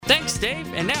Thanks, Dave.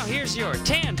 And now here's your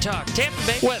Tan Talk Tampa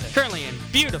Bay weather. Currently in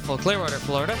beautiful Clearwater,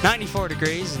 Florida, 94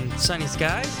 degrees and sunny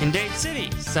skies. In Dade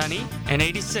City, sunny and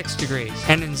 86 degrees.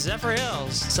 And in Zephyr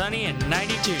Hills, sunny and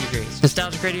 92 degrees.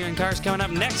 Nostalgic Radio and Cars coming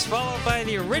up next, followed by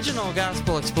the original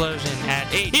Gospel Explosion at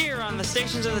 8 here on the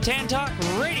stations of the Tan Talk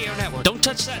Radio Network. Don't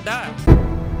touch that dial.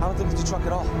 I don't think it's a truck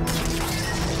at all.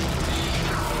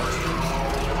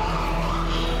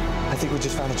 I think we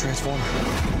just found a transformer.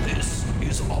 This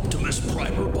is Optimus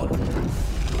Primer Button,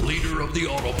 leader of the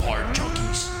auto part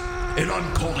junkies. And I'm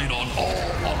calling on all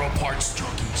auto parts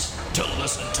junkies to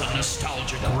listen to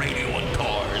Nostalgic Radio and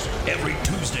Cars every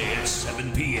Tuesday at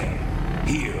 7 p.m.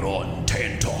 here on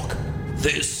Tan Talk.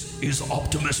 This is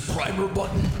Optimus Primer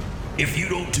Button. If you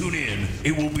don't tune in,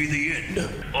 it will be the end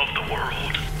of the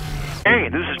world. Hey,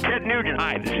 this is Ted Nugent.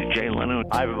 Hi, this is Jay Leno.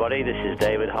 Hi, everybody. This is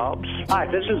David Hobbs. Hi,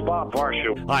 this is Bob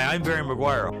Marshall. Hi, I'm Barry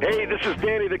McGuire. Hey, this is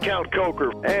Danny the Count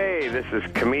Coker. Hey, this is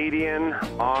comedian,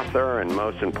 author, and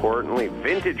most importantly,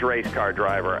 vintage race car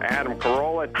driver Adam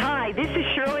Carolla. Hi, this is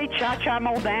Shirley Cha-Cha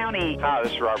Muldowney. Hi,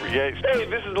 this is Robert Yates. Hey,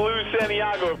 this is Lou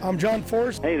Santiago. I'm John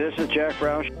Forrest. Hey, this is Jack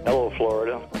Roush. Hello,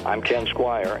 Florida. I'm Ken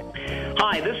Squire.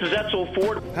 Hi, this is Edsel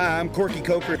Ford. Hi, I'm Corky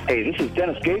Coker. Hey, this is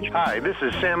Dennis Gage. Hi, this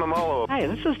is Sam Amolo. Hi,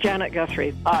 this is Janet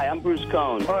Guthrie. Hi, I'm Bruce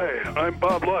Cohn. Hi, I'm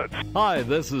Bob Lutz. Hi,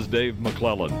 this is Dave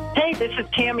McClellan. Hey, this is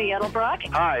Tammy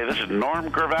Edelbrock. Hi, this is Norm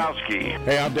Gravowski.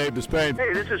 Hey, I'm Dave Despain.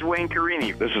 Hey, this is Wayne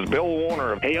Carini. This is Bill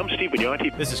Warner. Hey, I'm Steve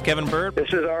Bignanti. This is Kevin Bird.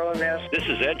 This is Arlen Ness. This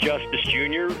is Ed Justice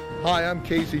Jr. Hi, I'm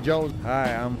Casey Jones.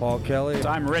 Hi, I'm Paul Kelly.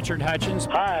 I'm Richard Hutchins.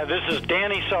 Hi, this is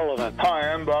Danny Sullivan.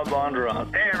 Hi, I'm Bob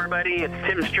Bondurant. Hey, everybody, it's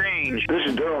Tim Strange. This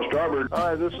is Darryl Starbird.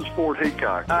 Hi, this is Fort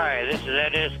Haycock. Hi, this is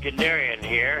Ed Iskandarian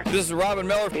here. This is Robin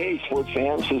Miller. Hey, sports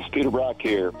fans, this is Peter Brock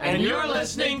here. And you're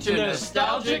listening to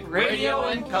Nostalgic Radio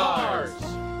and Cars.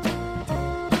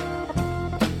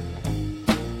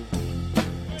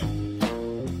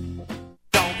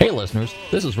 Hey listeners,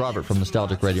 this is Robert from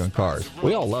Nostalgic Radio and Cars.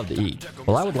 We all love to eat.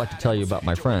 Well, I would like to tell you about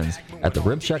my friends at the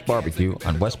Rib Shack Barbecue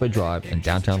on West Bay Drive in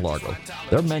downtown Largo.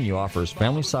 Their menu offers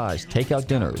family-sized takeout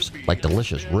dinners like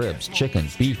delicious ribs, chicken,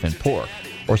 beef, and pork,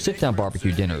 or sit-down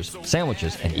barbecue dinners,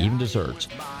 sandwiches, and even desserts.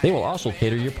 They will also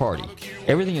cater your party.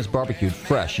 Everything is barbecued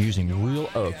fresh using real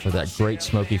oak for that great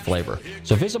smoky flavor.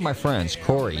 So visit my friends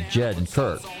Corey, Jed, and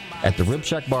Kurt at the Rib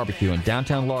Shack Barbecue in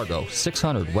downtown Largo,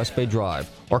 600 West Bay Drive,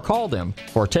 or call them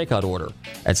for a takeout order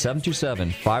at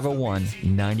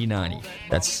 727-501-9090.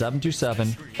 That's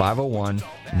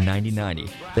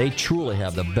 727-501-9090. They truly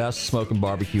have the best smoking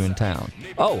barbecue in town.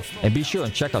 Oh, and be sure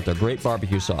and check out their great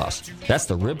barbecue sauce. That's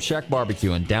the Rib Shack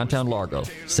Barbecue in downtown Largo,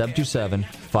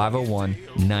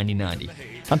 727-501-9090.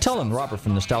 I'm telling Robert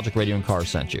from Nostalgic Radio and Cars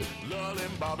sent you.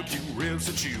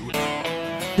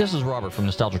 This is Robert from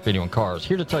Nostalgic Radio and Cars,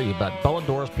 here to tell you about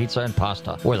Bellador's Pizza and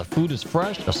Pasta, where the food is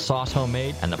fresh, the sauce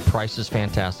homemade, and the price is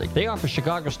fantastic. They offer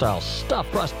Chicago-style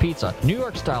stuffed crust pizza, New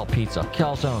York-style pizza,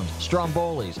 calzones,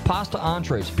 strombolis, pasta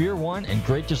entrees, beer wine, and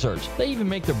great desserts. They even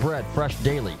make their bread fresh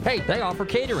daily. Hey, they offer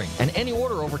catering, and any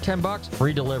order over $10,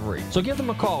 free delivery. So give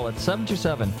them a call at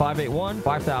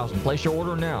 727-581-5000. Place your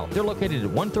order now. They're located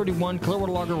at 131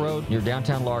 Clearwater Largo Road near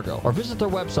downtown Largo, or visit their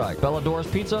website,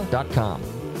 belladorspizza.com.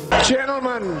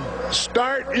 Gentlemen,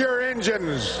 start your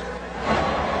engines.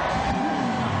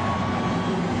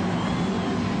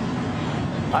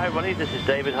 Hi, everybody. This is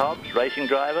David Hobbs, racing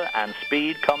driver and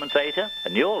speed commentator,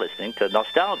 and you're listening to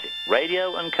Nostalgic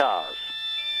Radio and Cars.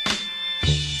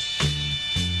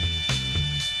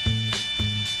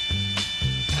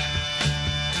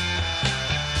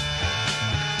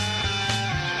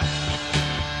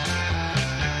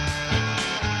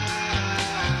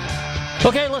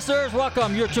 Okay, listeners,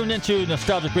 welcome. You're tuned into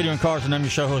Nostalgic Radio and Cars, and I'm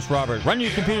your show host, Robert. Run your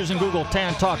computers and Google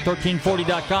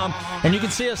TanTalk1340.com, and you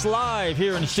can see us live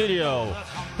here in the studio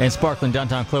in sparkling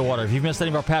downtown Clearwater. If you've missed any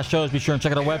of our past shows, be sure and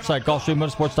check out our website,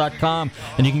 GulfstreamMotorsports.com,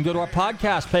 and you can go to our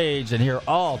podcast page and hear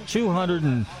all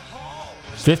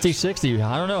 250, 60,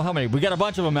 I don't know how many. We got a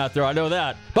bunch of them out there, I know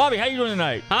that. Bobby, how you doing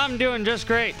tonight? I'm doing just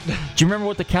great. Do you remember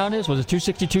what the count is? Was it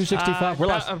 262, 65?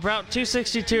 About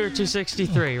 262 or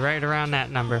 263, right around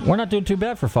that number. We're not doing too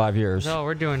bad for 5 years. No,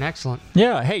 we're doing excellent.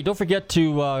 Yeah, hey, don't forget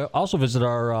to also visit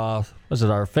our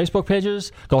Facebook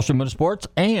pages, Gulfstream Motorsports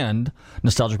and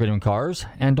Nostalgic Radio and Cars.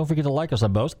 And don't forget to like us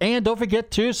on both. And don't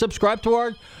forget to subscribe to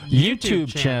our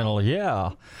YouTube channel.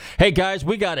 Yeah. Hey, guys,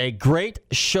 we got a great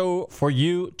show for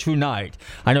you tonight.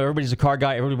 I know everybody's a car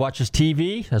guy. Everybody watches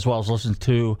TV as well as listens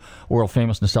to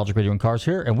world-famous Nostalgic Radio and Cars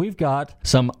here. And we've got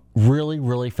some really,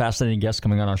 really fascinating guests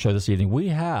coming on our show this evening. We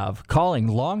have, calling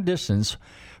long distance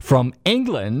from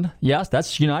England, yes,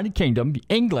 that's United Kingdom,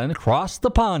 England, across the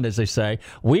pond, as they say,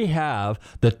 we have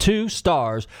the two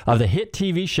stars of the hit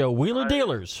TV show Wheeler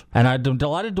Dealers. And I'm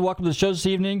delighted to welcome to the show this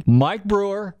evening, Mike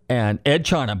Brewer and Ed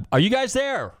China. Are you guys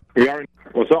there? We are.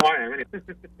 Well, so I am.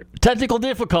 Technical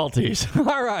difficulties.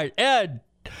 All right, Ed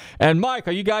and Mike,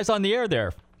 are you guys on the air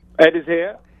there? Ed is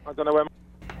here. I don't know where.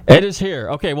 Ed is here.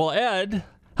 Okay, well, Ed,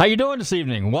 how you doing this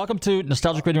evening? Welcome to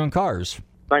Nostalgic Radio and Cars.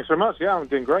 Thanks very much. Yeah, I'm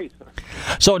doing great.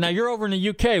 So now you're over in the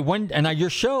UK. Now your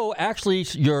show, actually,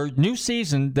 your new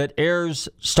season that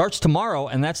starts tomorrow,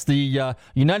 and that's the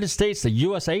United States, the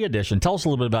USA edition. Tell us a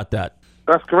little bit about that.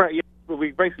 That's correct. Yeah,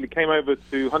 we basically came over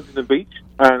to Huntington Beach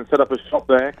and set up a shop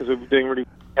there because we were doing really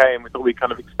okay, and we thought we'd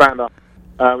kind of expand our.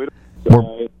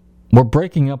 We're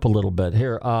breaking up a little bit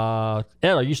here.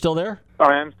 Ed, are you still there?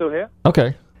 I am still here.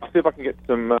 Okay. I'll see if I can get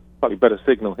some slightly better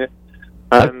signal here.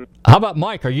 How about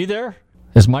Mike? Are you there?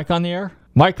 Is Mike on the air?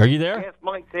 Mike, are you there? Yes,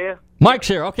 Mike's here. Mike's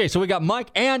here. Okay, so we got Mike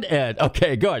and Ed.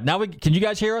 Okay, good. Now, can you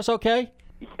guys hear us okay?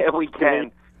 Yeah, we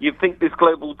can. You'd think this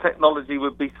global technology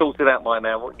would be sorted out by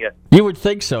now, wouldn't you? You would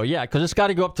think so, yeah, because it's got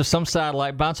to go up to some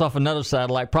satellite, bounce off another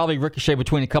satellite, probably ricochet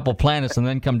between a couple planets, and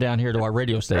then come down here to our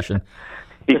radio station.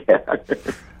 Yeah.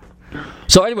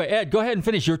 So anyway, Ed, go ahead and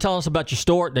finish. You were telling us about your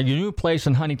store, your new place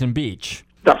in Huntington Beach.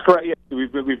 That's correct. Yeah,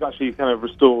 we've actually kind of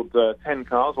restored 10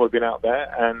 cars while we've been out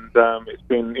there, and it's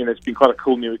been quite a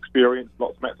cool new experience.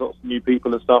 Met lots of new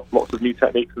people and stuff, lots of new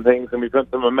techniques and things, and we've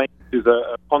got some amazing. It's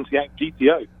a Pontiac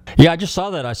GTO. Yeah, I just saw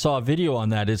that. I saw a video on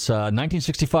that. It's a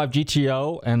 1965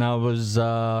 GTO, and I was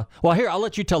well. Here, I'll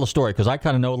let you tell the story because I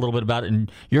kind of know a little bit about it,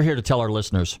 and you're here to tell our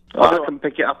listeners. I can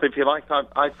pick it up if you like.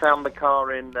 I found the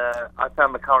car in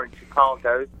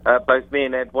Chicago. Both me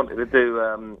and Ed wanted to do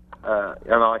an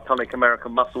iconic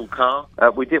American muscle car.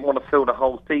 We didn't want to fill the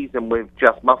whole season with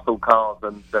just muscle cars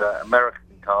and American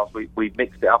cars. We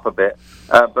mixed it up a bit.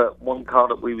 But one car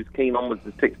that we was keen on was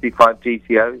the 65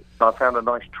 GTO. So I found a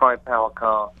nice tri-power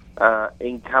car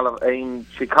in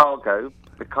Chicago.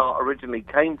 The car originally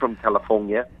came from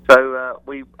California, so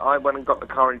I went and got the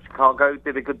car in Chicago.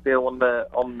 Did a good deal on the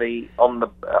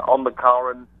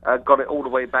car and got it all the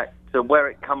way back to where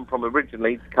it come from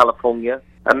originally, to California.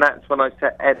 And that's when I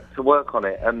set Ed to work on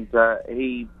it, and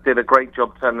he did a great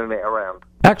job turning it around.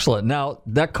 Excellent. Now,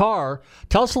 that car,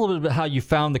 tell us a little bit about how you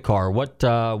found the car. What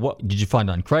did you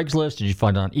find on Craigslist? Did you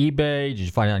find it on eBay? Did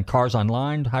you find it on Cars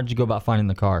Online? How did you go about finding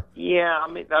the car? Yeah,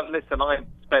 I mean, listen, I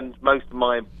spend most of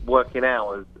my working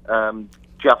hours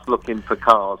just looking for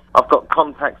cars. I've got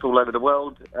contacts all over the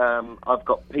world. I've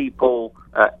got people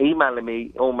emailing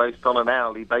me almost on an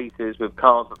hourly basis with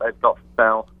cars that they've got for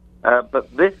sale.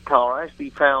 But this car I actually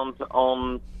found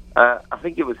on, I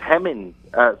think it was Hemmings.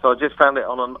 So I just found it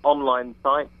on an online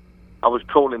site. I was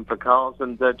trawling for cars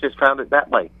and just found it that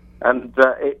way. And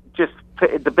it just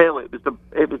fitted the bill. It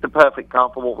was the perfect car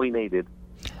for what we needed.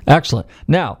 Excellent.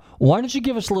 Now, why don't you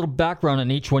give us a little background on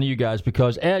each one of you guys?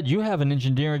 Because, Ed, you have an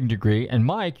engineering degree, and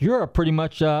Mike, you're pretty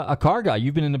much a car guy.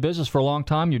 You've been in the business for a long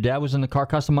time. Your dad was in the car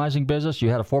customizing business. You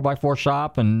had a 4x4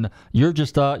 shop, and you're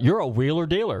just you're a wheeler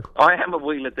dealer. I am a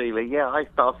wheeler dealer, yeah. I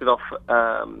started off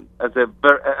at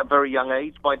a very young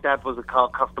age. My dad was a car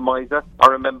customizer. I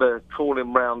remember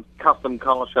trawling around custom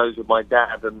car shows with my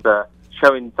dad and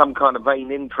showing some kind of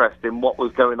vain interest in what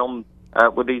was going on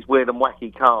with these weird and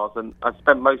wacky cars, and I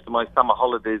spent most of my summer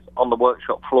holidays on the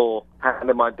workshop floor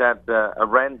handing my dad a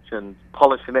wrench and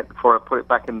polishing it before I put it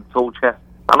back in the tool chest.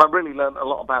 And I really learned a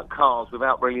lot about cars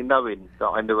without really knowing that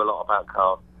I knew a lot about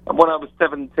cars. And when I was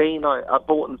 17, I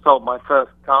bought and sold my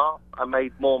first car. I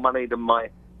made more money than my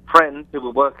friends who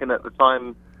were working at the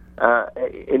time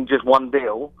in just one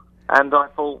deal. And I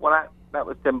thought, well, that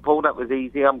was simple, that was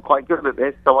easy, I'm quite good at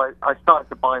this. So I started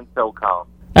to buy and sell cars.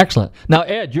 Excellent. Now,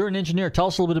 Ed, you're an engineer. Tell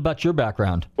us a little bit about your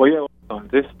background. Well, yeah, I'm a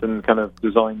scientist and kind of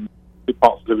design big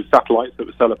parts to do with satellites that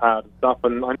were solar powered and stuff.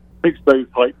 And I fixed those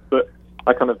types, but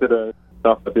I kind of did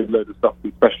loads of stuff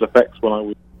with special effects when I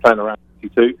was playing around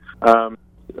with T2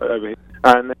 over here,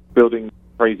 and building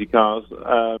crazy cars.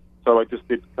 So I just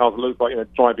did cars that looked like,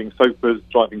 driving sofas,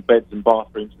 driving beds and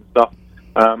bathrooms and stuff.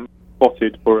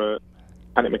 Spotted for a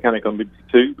Panic Mechanic on BBC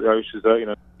 2, which is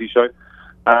a TV show,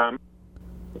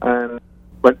 and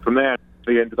went from there.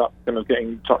 We ended up kind of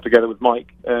getting chucked together with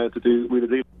Mike to do Wheeler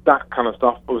Dealers. That kind of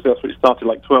stuff. Obviously, that's what it started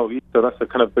like 12 years. So that's the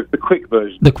kind of the quick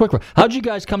version. The quick version. How did you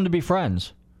guys come to be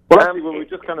friends? Well, actually,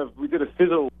 we did a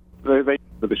sizzle for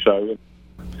the show.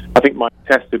 I think Mike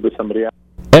tested with somebody else.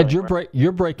 Ed,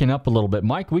 you're breaking up a little bit.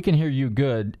 Mike, we can hear you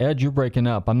good. Ed, you're breaking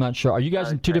up. I'm not sure. Are you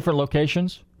guys in two different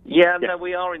locations? Yeah, no,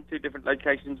 we are in two different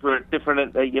locations. We're at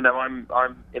different.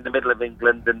 I'm in the middle of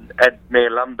England, and Ed's near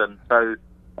London. So,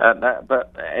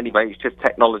 but anyway, it's just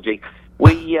technology.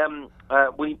 We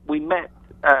met.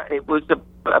 It was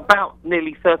about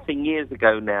nearly 13 years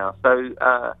ago now. So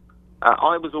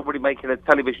I was already making a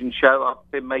television show.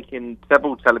 I've been making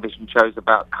several television shows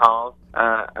about cars,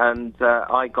 and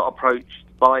I got approached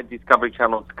by Discovery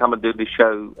Channel to come and do this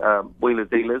show, Wheeler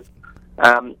Dealers.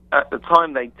 At the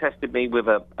time, they tested me with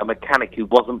a mechanic who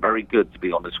wasn't very good, to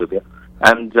be honest with you.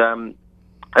 And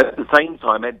at the same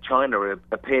time, Ed China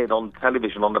appeared on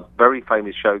television on a very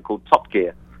famous show called Top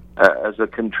Gear as a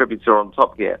contributor on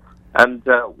Top Gear. And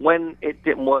when it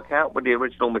didn't work out with the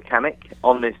original mechanic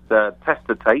on this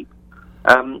tester tape,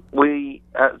 we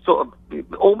sort of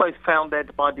almost found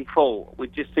Ed by default.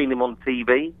 We'd just seen him on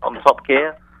TV, on Top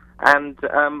Gear. And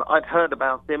I'd heard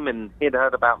about him, and he'd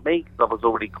heard about me, because I was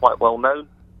already quite well known.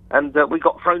 And we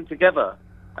got thrown together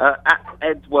at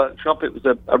Ed's workshop. It was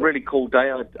a really cool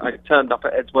day. I turned up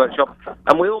at Ed's workshop,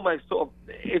 and we almost sort of,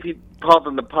 if you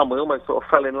pardon the pun, we almost sort of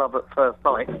fell in love at first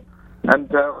sight.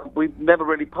 And we've never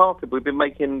really parted. We've been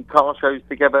making car shows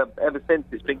together ever since.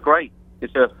 It's been great.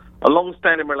 It's a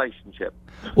long-standing relationship.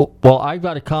 Well, I've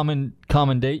got to commend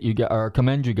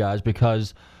you guys,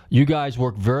 because you guys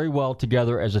work very well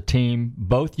together as a team,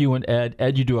 both you and Ed.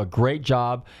 Ed, you do a great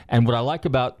job. And what I like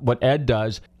about what Ed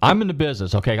does, I'm in the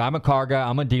business, okay? I'm a car guy.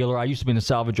 I'm a dealer. I used to be in the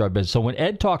salvage yard business. So when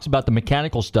Ed talks about the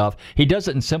mechanical stuff, he does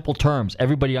it in simple terms.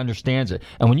 Everybody understands it.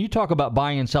 And when you talk about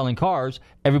buying and selling cars,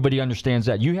 everybody understands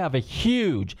that. You have a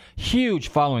huge, huge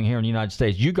following here in the United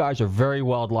States. You guys are very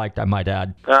well liked, I might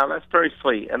add. That's very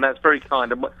sweet, and that's very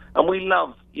kind. And we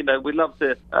love, we love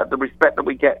the respect that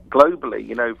we get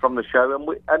globally, from the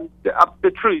show. And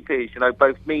the truth is,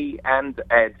 both me and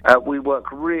Ed, we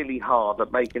work really hard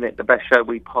at making it the best show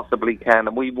we possibly can,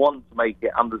 and we want to make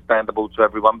it understandable to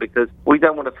everyone, because we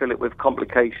don't want to fill it with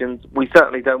complications. We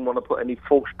certainly don't want to put any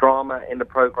false drama in the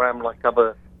program like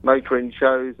other motoring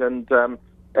shows. And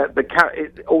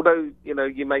although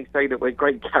you may say that we're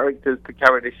great characters to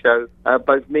carry this show,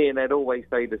 both me and Ed always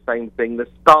say the same thing. The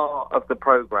star of the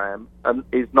program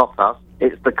is not us;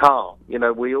 it's the car.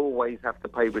 We always have to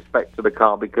pay respect to the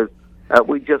car, because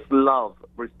we just love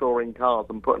restoring cars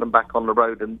and putting them back on the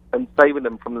road and saving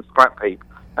them from the scrap heap.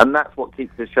 And that's what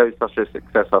keeps the show such a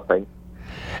success, I think.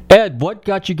 Ed, what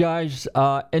got you guys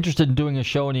interested in doing a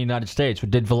show in the United States?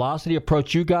 Did Velocity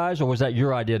approach you guys, or was that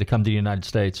your idea to come to the United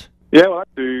States? Yeah, well,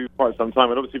 I've been quite some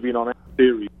time. I'd obviously been on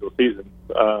series or seasons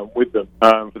with them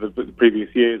for the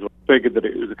previous years. I figured that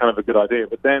it was kind of a good idea.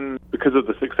 But then, because of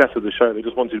the success of the show, they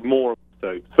just wanted more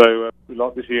episodes. So,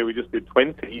 like this year, we just did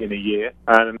 20 in a year.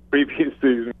 And in the previous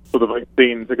season, sort of like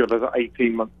took us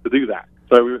 18 months to do that.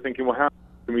 So we were thinking, well, how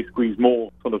can we squeeze more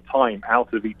sort of time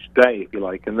out of each day, if you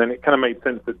like? And then it kind of made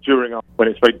sense that during when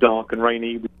it's very dark and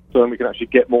rainy, so then we can actually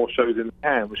get more shows in the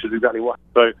can, which is exactly what.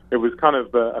 So it was kind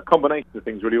of a combination of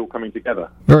things really all coming together.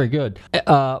 Very good.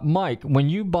 Mike, when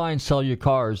you buy and sell your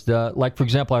cars, like, for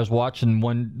example, I was watching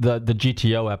the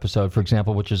GTO episode, for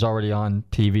example, which is already on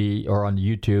TV or on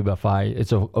YouTube,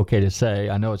 it's okay to say.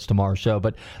 I know it's tomorrow's show.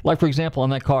 But, like, for example, on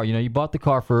that car, you bought the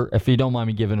car for, if you don't mind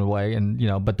me giving it away,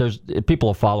 and, but there's people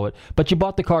will follow it. But you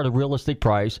bought the car at a realistic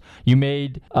price. You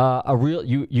made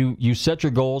you set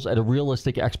your goals at a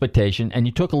realistic expectation, and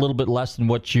you took a little bit less than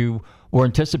what you were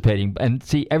anticipating. And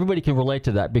see, everybody can relate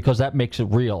to that, because that makes it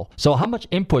real. So how much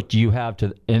input do you have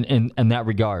in that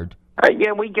regard?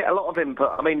 Yeah, we get a lot of input.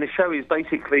 I mean, the show is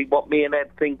basically what me and Ed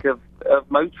think of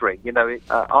motoring.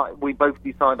 We both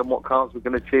decide on what cars we're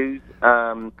going to choose.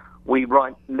 We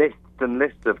write lists and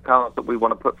lists of cars that we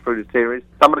want to put through the series.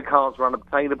 Some of the cars are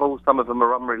unobtainable, some of them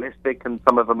are unrealistic, and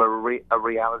some of them are a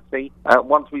reality.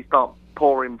 Once we start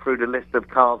pouring through the list of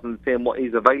cars and seeing what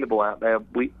is available out there,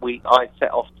 I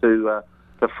set off to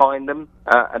find them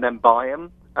and then buy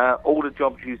them. All the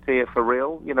jobs you see are for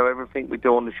real. Everything we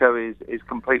do on the show is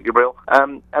completely real.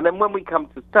 And then when we come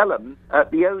to sell them,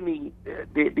 the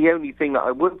only thing that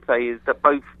I would say is that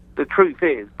the truth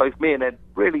is, both me and Ed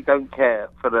really don't care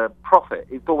for the profit.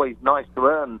 It's always nice to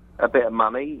earn a bit of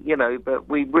money, but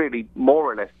we really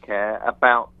more or less care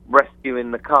about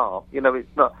rescuing the car.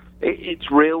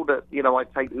 It's real that, I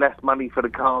take less money for the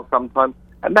cars sometimes,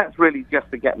 and that's really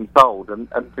just to get them sold and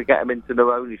to get them into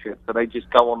new ownership so they just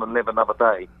go on and live another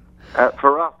day.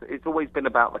 For us, it's always been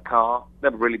about the car,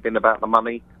 never really been about the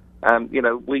money.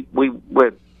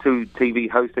 We're two TV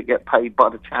hosts that get paid by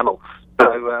the channel.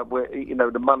 So,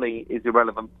 the money is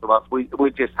irrelevant to us. We're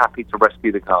just happy to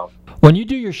rescue the cars. When you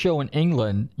do your show in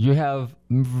England, you have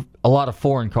a lot of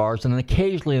foreign cars and then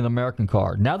occasionally an American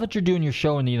car. Now that you're doing your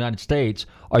show in the United States,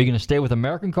 are you going to stay with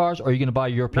American cars, or are you going to buy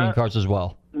European cars as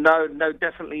well? No,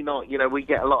 definitely not. We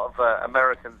get a lot of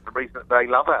Americans. The reason that they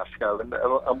love our show,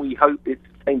 and we hope it's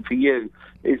the same for you,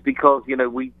 is because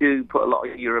we do put a lot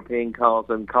of European cars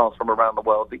and cars from around the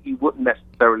world that you wouldn't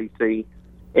necessarily see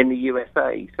in the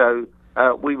USA. So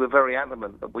we were very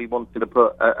adamant that we wanted to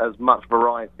put as much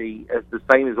variety as the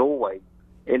same as always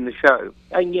in the show.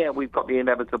 And yeah, we've got the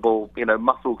inevitable,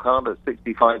 muscle car, the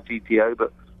 65 GTO,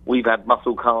 but we've had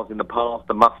muscle cars in the past,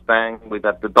 the Mustang, we've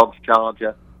had the Dodge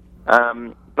Charger.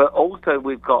 But also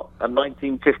we've got a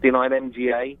 1959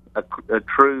 MGA, a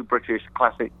true British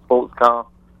classic sports car.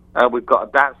 We've got a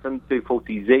Datsun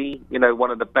 240Z,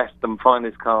 one of the best and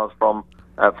finest cars from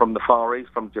the Far East,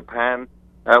 from Japan.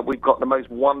 We've got the most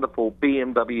wonderful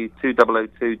BMW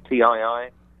 2002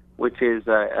 TII, which is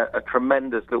a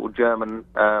tremendous little German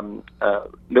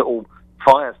little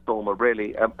firestormer,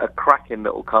 really, a cracking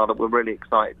little car that we're really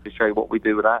excited to show you what we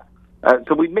do with that.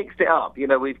 So we mixed it up.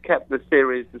 We've kept the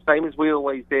series the same as we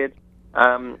always did.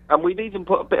 And we've even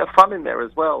put a bit of fun in there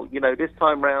as well. This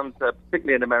time round,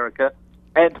 particularly in America,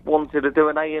 Ed wanted to do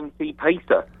an AMC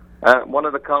Pacer, one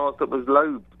of the cars that was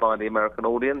loathed by the American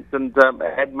audience, and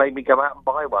Ed made me go out and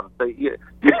buy one. So you've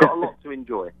got a lot to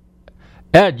enjoy.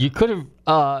 Ed, you could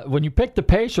have, when you picked the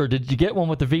Pacer, did you get one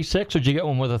with the V6 or did you get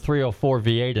one with a 304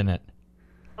 V8 in it?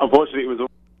 Unfortunately, it was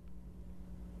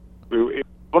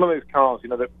one of those cars,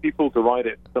 that people to ride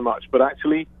it so much, but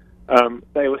actually,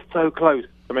 they were so close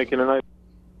to making an,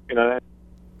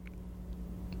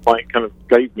 like kind of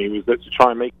gave me was that to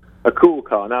try and make a cool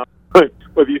car. Now,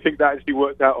 whether you think that actually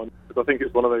worked out or not, because I think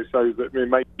it's one of those shows that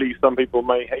maybe some people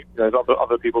may hate,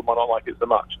 other people might not like it so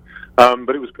much.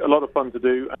 But it was a lot of fun to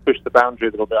do and push the boundary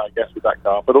a little bit, I guess, with that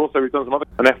car. But also we've done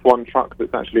an F1 truck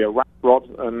that's actually a rat rod,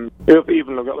 and we've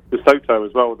even got the Soto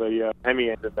as well, the Hemi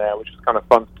end in there, which is kind of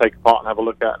fun to take apart and have a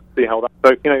look at and see how that.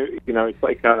 So it's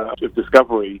like a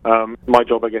discovery. My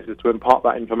job, I guess, is to impart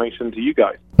that information to you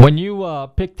guys. When you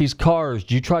pick these cars,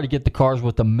 do you try to get the cars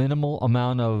with the minimal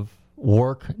amount of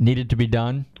work needed to be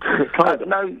done?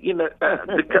 No,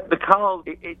 the cars,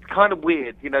 it's kind of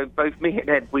weird. Both me and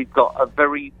Ed, we've got a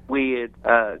very weird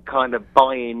kind of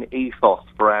buy-in ethos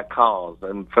for our cars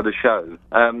and for the show,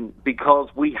 because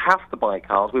we have to buy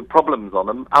cars with problems on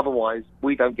them, otherwise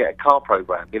we don't get a car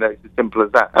program. It's as simple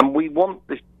as that. And we want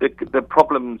the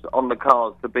problems on the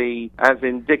cars to be as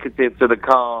indicative to the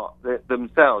car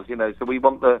themselves. So we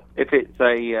want if it's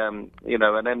an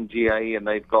MGA and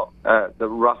they've got the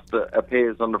rust that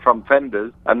appears on the front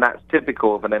fenders, and that's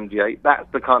typical of an MGA, that's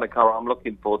the kind of car I'm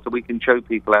looking for, so we can show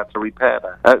people how to repair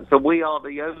that. So we are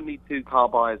the only two car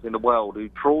buyers in the world who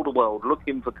trawl the world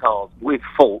looking for cars with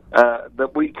fault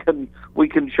that we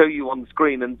can show you on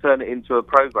screen and turn it into a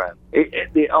program.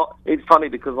 It's funny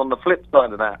because on the flip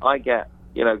side of that, I get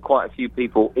quite a few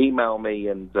people email me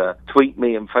and tweet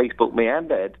me and Facebook me and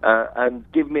Ed and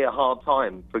give me a hard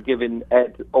time for giving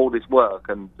Ed all this work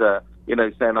and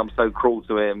saying I'm so cruel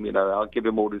to him, I'll give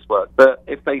him all this work. But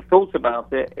if they thought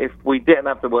about it, if we didn't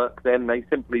have the work, then they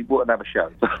simply wouldn't have a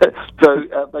show.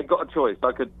 So they got a choice.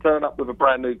 I could turn up with a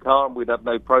brand new car and we'd have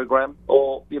no program,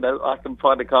 or, I can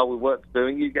find a car with work to do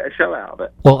and you get a show out of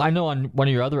it. Well, I know on one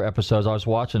of your other episodes I was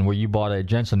watching where you bought a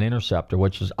Jensen Interceptor,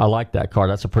 I like that car.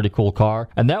 That's a pretty cool car.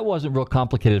 And that wasn't real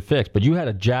complicated fix, but you had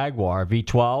a Jaguar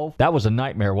V12. That was a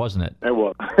nightmare, wasn't it? It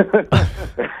was.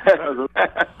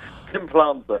 Simple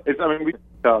answer. We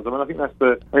cars. I think that's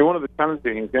one of the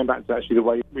challenging things, going back to actually the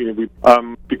way we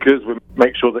because we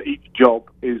make sure that each job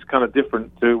is kind of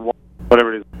different to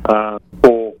whatever it is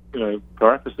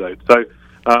per episode. So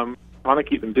trying to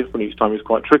keep them different each time is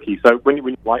quite tricky. So when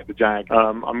you like the Jag,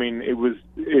 it was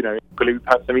we've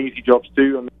had some easy jobs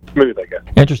too and smooth, I guess.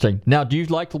 Interesting. Now, do you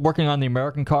like working on the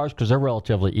American cars because they're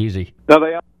relatively easy? No,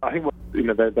 they are. I think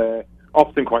they're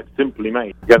often quite simply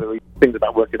made together. Things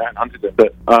about working out in Huntington,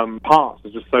 but parts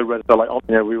are just so red. So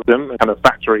we were them kind of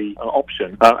factory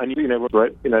option, and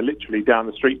literally down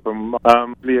the street from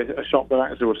a shop that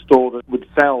actually or a store that would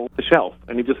sell the shelf,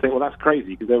 and you just think, well, that's crazy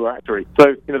because they were factory.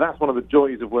 So that's one of the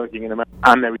joys of working in America.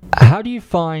 How do you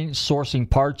find sourcing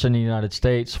parts in the United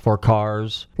States for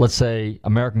cars, let's say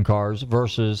American cars,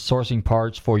 versus sourcing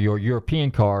parts for your European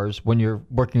cars when you're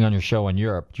working on your show in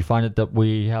Europe? Do you find that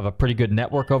we have a pretty good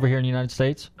network over here in the United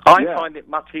States? I find it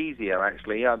much easier,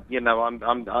 actually.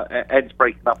 Ed's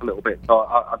breaking up a little bit, so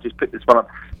I'll just pick this one up.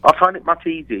 I find it much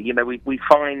easier. We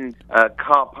find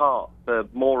car parts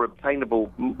more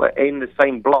obtainable in the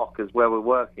same block as where we're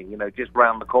working. Just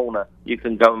round the corner, you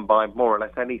can go and buy more or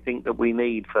less anything that we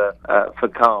need for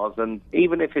cars. And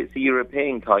even if it's a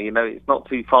European car, it's not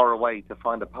too far away to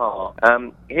find a part.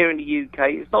 Here in the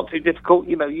UK, it's not too difficult.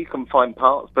 You can find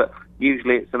parts, but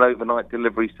usually it's an overnight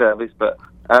delivery service. But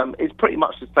It's pretty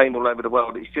much the same all over the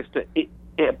world. It's just that it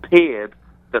appeared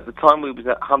that the time we was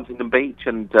at Huntington Beach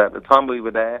and the time we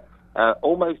were there,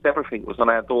 almost everything was on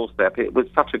our doorstep. It was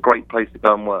such a great place to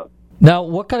go and work. Now,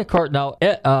 what kind of car? Now,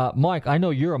 Mike, I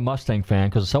know you're a Mustang fan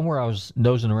because somewhere I was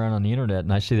nosing around on the internet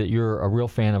and I see that you're a real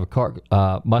fan of a car,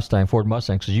 Mustang, Ford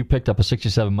Mustang, because you picked up a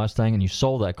 '67 Mustang and you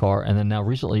sold that car, and then now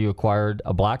recently you acquired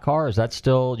a black car. Is that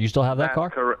still? You still have that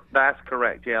car? That's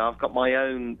correct. Yeah, I've got my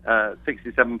own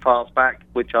 '67 Fastback,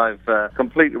 which I've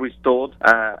completely restored.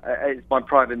 It's my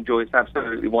pride and joy. It's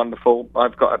absolutely wonderful.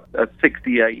 I've got a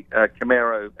 '68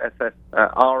 Camaro SS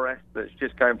RS that's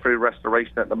just going through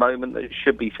restoration at the moment. It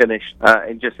should be finished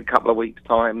in just a couple of weeks'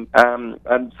 time.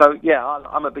 And so, yeah,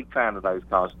 I'm a big fan of those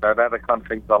cars. So they're the kind of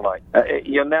things I like.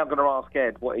 You're now going to ask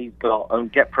Ed what he's got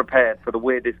and get prepared for the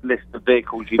weirdest list of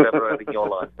vehicles you've ever heard in your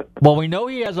life. Well, we know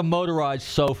he has a motorized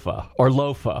sofa or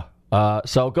lofa.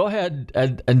 So go ahead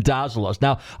and dazzle us.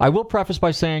 Now, I will preface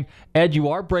by saying, Ed, you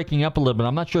are breaking up a little bit.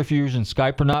 I'm not sure if you're using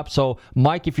Skype or not. So,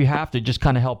 Mike, if you have to, just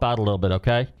kind of help out a little bit,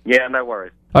 okay? Yeah, no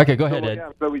worries. Okay, go ahead, Ed. Yeah,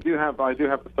 so I do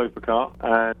have the sofa car,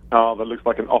 and a car that looks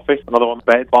like an office, another one,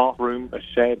 bed, bathroom, a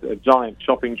shed, a giant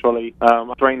shopping trolley,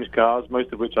 strange cars,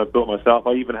 most of which I've built myself.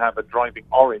 I even have a driving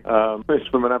orange. It's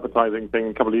from an advertising thing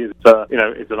a couple of years ago.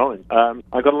 It's an orange.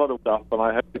 I've got a lot of stuff, and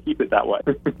I hope to keep it that way.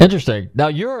 Interesting. Now,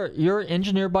 you're an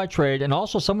engineer by trade, and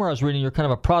also somewhere I was reading you're kind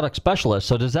of a product specialist.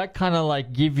 So does that kind of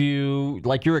like give you,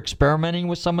 like you're experimenting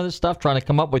with some of this stuff, trying to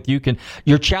come up with,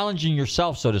 you're challenging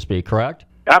yourself, so to speak, correct?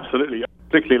 Absolutely.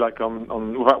 Particularly like on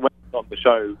the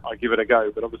show, I give it a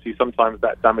go, but obviously sometimes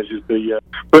that damages the.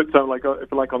 But like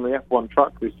on the F1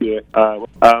 truck this year,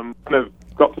 kind of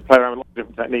got to play around with lots of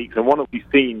different techniques, and one of we've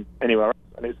seen anywhere else,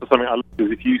 and it's something I love is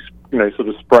if you sort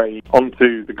of spray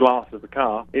onto the glass of the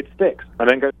car, it sticks and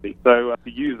then goes. So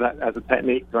to use that as a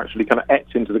technique to actually kind of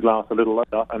etch into the glass a little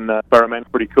later and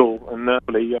experiment, pretty cool, and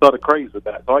really start a craze with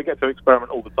that. So I get to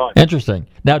experiment all the time. Interesting.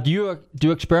 Now, do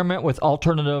you experiment with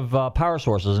alternative power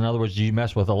sources? In other words, do you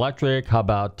mess with electric? How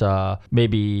about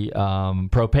maybe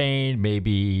propane?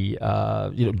 Maybe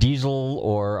diesel,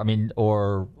 or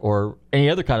any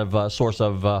other kind of source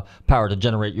of power to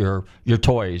generate your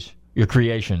toys, your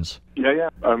creations? Yeah.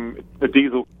 The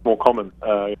diesel more common.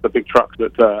 The big trucks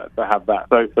that have that.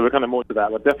 So we're kind of more to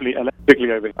that. But definitely,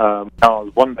 particularly over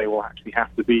cars, one day will actually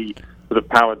have to be sort of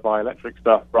powered by electric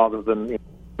stuff rather than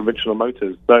conventional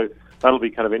motors. So that'll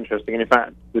be kind of interesting. And in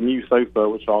fact, the new sofa,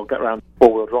 which I'll get around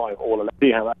four-wheel drive,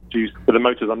 see how that's used for the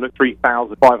motors under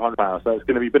 3,500 power. So it's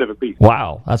going to be a bit of a beast.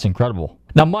 Wow, that's incredible.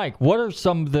 Now, Mike, what are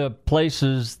some of the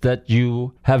places that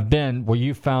you have been where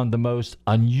you found the most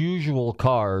unusual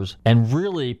cars and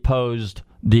really posed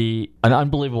an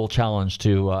unbelievable challenge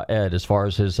to Ed as far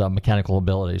as his mechanical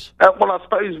abilities? Well, I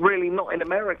suppose really not in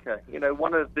America.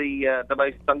 One of the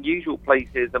most unusual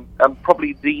places and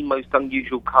probably the most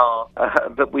unusual car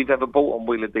that we've ever bought on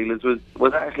Wheeler Dealers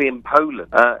was actually in Poland.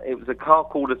 It was a car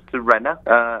called a Syrena,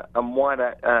 and why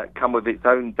that come with its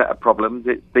own set of problems.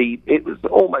 It was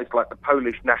almost like the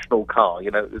Polish national car.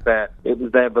 It was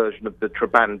their version of the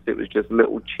Trabant. It was just a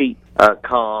little cheap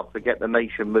car to get the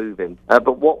nation moving.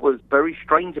 But what was very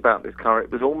strange about this car, it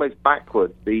was almost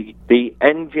backwards. The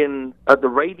engine, the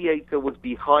radiator was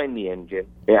behind the engine.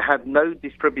 It had no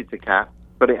distributor cap,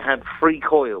 but it had 3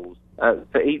 coils.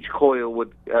 So each coil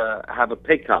would have a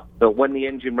pickup. So when the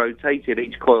engine rotated,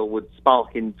 each coil would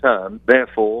spark in turn,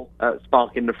 therefore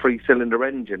sparking the 3-cylinder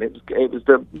engine. It was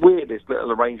the weirdest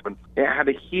little arrangement. It had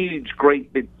a huge,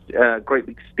 great big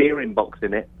steering box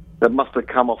in it that must have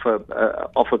come off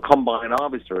a combine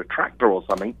harvester, a tractor or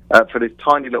something, for this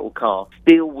tiny little car.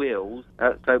 Steel wheels,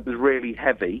 so it was really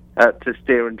heavy to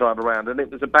steer and drive around, and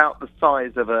it was about the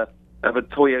size of a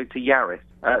Toyota Yaris.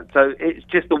 So it's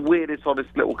just the weirdest, oddest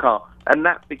little car, and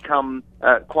that's become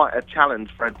quite a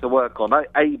challenge for Ed to work on.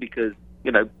 A, because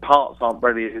parts aren't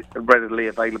readily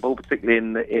available, particularly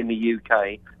in the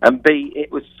UK, and B,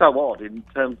 it was so odd in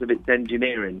terms of its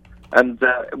engineering. And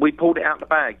we pulled it out of the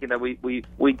bag.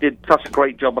 We did such a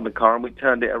great job on the car, and we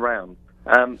turned it around.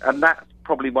 And that's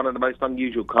probably one of the most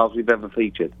unusual cars we've ever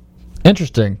featured.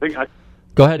 Interesting.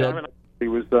 Go ahead, Ed. It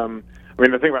was. The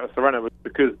thing about the Syrena was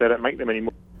because they don't make them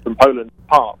anymore from Poland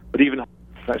parts, but even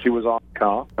actually was our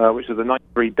car, which is a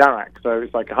 93 Darach, so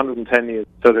it's like 110 years.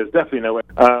 So there's definitely no way.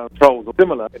 Controls are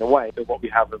similar in a way to what we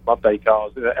have with Mud Day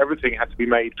cars. Everything had to be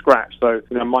made scratch. So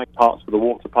my parts for the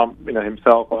water pump,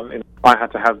 himself. I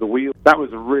had to have the wheel. That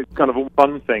was a really kind of a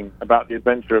fun thing about the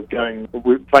adventure of playing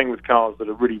with cars that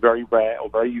are really very rare or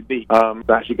very unique, to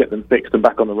actually get them fixed and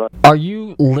back on the road. Are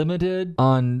you limited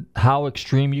on how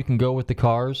extreme you can go with the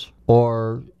cars,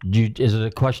 or is it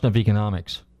a question of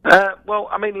economics? Well,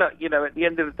 I mean, look, at the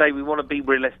end of the day, we want to be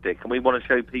realistic, and we want to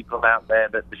show people out there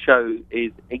that the show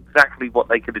is exactly what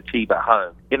they could achieve at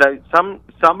home.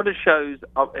 Some of the shows,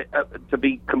 to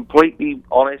be completely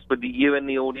honest with you and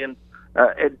the audience,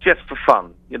 just for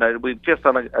fun. We've just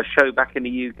done a show back in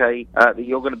the UK that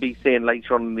you're going to be seeing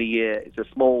later on in the year. It's a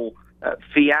small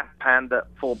Fiat Panda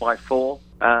 4x4.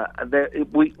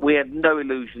 We had no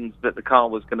illusions that the car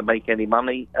was going to make any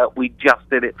money. We just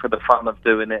did it for the fun of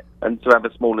doing it and to have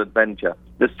a small adventure.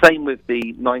 The same with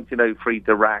the 1903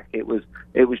 Dirac. It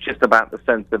was just about the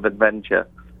sense of adventure.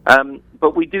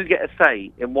 But we do get a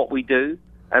say in what we do,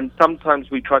 and sometimes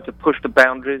we try to push the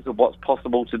boundaries of what's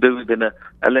possible to do within a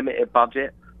limited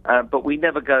budget. But we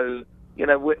never go.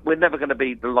 We're never going to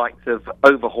be the likes of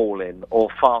Overhauling or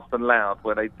Fast and Loud,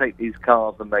 where they take these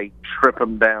cars and they strip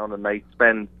them down and they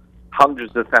spend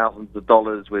hundreds of thousands of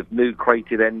dollars with new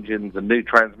crated engines and new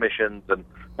transmissions and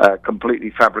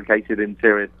completely fabricated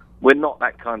interiors. We're not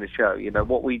that kind of show.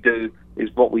 What we do is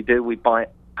what we do. We buy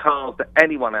cars that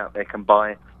anyone out there can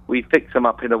buy. We fix them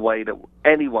up in a way that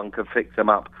anyone can fix them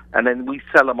up, and then we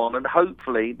sell them on, and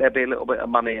hopefully there'll be a little bit of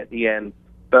money at the end,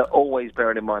 but always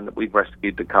bearing in mind that we've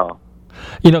rescued the car.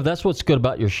 That's what's good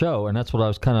about your show, and that's what I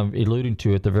was kind of alluding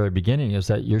to at the very beginning, is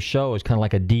that your show is kind of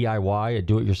like a DIY, a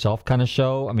do-it-yourself kind of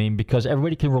show. I mean, because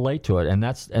everybody can relate to it, and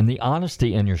the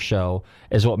honesty in your show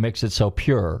is what makes it so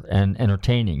pure and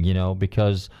entertaining,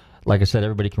 because, like I said,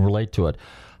 everybody can relate to it.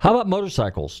 How about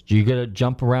motorcycles? Do you get to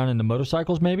jump around into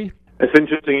motorcycles, maybe? It's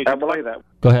interesting you should play that.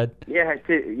 Go ahead. Yeah,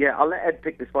 I'll let Ed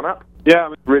pick this one up. Yeah,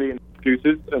 I'm really into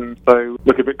scooters, and so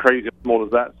look a bit crazy as small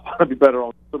as that. So I'd be better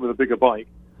on with a bigger bike.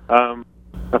 In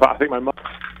fact, I think my mum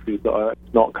used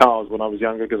not cars when I was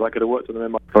younger, because I could have worked on them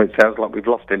in my... Oh, it sounds like we've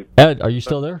lost him. Ed, are you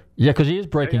still there? Yeah, because he is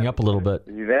breaking up a little bit.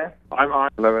 Are you there?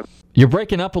 I'm You're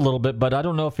breaking up a little bit, but I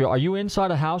don't know if are you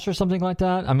inside a house or something like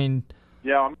that? I mean...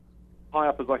 Yeah, I'm high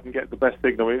up as I can get the best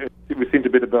signal. We seem to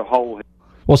be a bit of a hole here.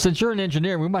 Well, since you're an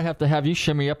engineer, we might have to have you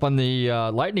shimmy up on the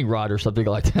lightning rod or something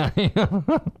like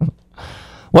that.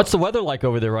 What's the weather like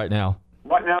over there right now?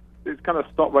 Right now, it's kind of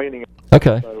stopped raining.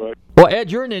 Okay. So, well,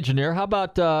 Ed, you're an engineer. How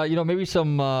about maybe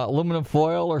some aluminum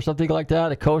foil or something like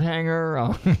that, a coat hanger?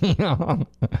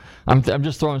 I'm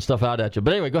just throwing stuff out at you.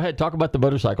 But anyway, go ahead. Talk about the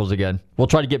motorcycles again. We'll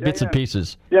try to get bits and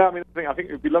pieces. Yeah, I think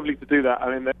it would be lovely to do that.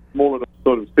 I mean, they're smaller,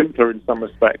 sort of simpler in some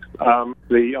respects.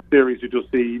 The series you'll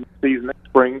see next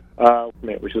spring,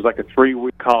 which is like a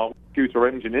 3-wheel car scooter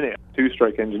engine in it,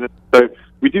 2-stroke engine. So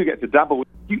we do get to dabble with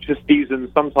future seasons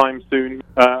sometime soon.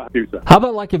 Scooter. How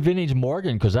about like a vintage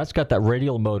Morgan? Because that's got that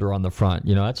radial motor on the front.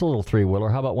 That's a little 3-wheeler.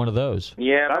 How about one of those?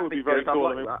 Yeah, that would be very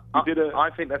cool. I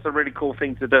think that's a really cool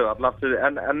thing to do. I'd love to,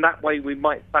 and that way we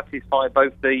might satisfy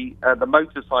both the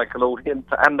motorcycle audience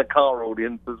and the car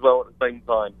audience as well at the same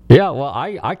time. Yeah, well,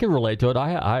 I can relate to it.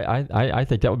 I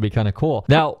think that would be kind of cool.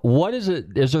 Now, what is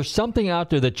it? Is there something out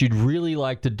there that you'd really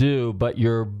like to do, but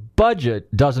your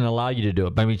budget doesn't allow you to do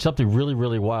it? I mean, something really,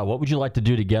 really wild. What would you like to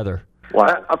do together?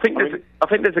 I think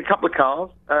there's a couple of cars.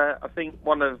 I think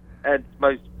one of Ed's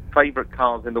most favourite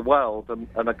cars in the world,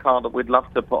 and a car that we'd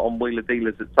love to put on Wheeler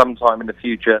Dealers at some time in the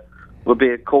future, would be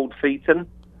a Called Phaeton.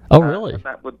 Oh, really?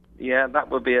 That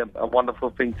would be a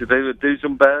wonderful thing to do. A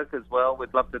Duesenberg as well.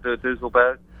 We'd love to do a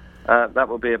Duesenberg. That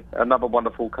would be another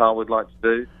wonderful car we'd like to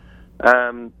do.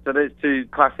 So there's 2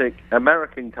 classic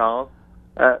American cars.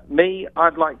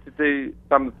 I'd like to do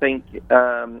something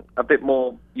a bit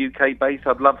more UK-based.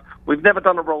 We've never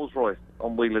done a Rolls-Royce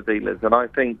on Wheeler Dealers, and I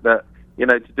think that,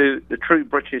 to do the true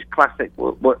British classic,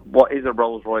 what is a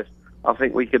Rolls-Royce, I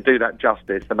think we could do that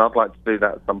justice, and I'd like to do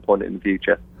that at some point in the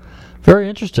future. Very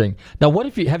interesting. Now,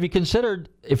 have you considered,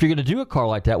 if you're going to do a car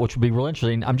like that, which would be real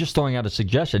interesting, I'm just throwing out a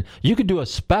suggestion, you could do a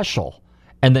special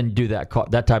and then do that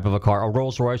type of a car, a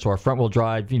Rolls-Royce or a front-wheel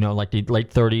drive, like the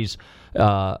late 30s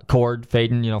Cord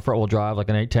Phaeton, front-wheel drive, like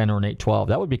an 810 or an 812.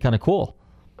 That would be kind of cool.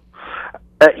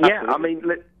 Yeah, I mean,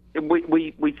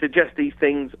 we suggest these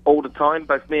things all the time.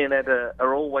 Both me and Ed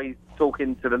are always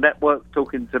talking to the network,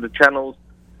 talking to the channels,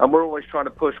 and we're always trying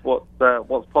to push what's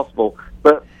possible.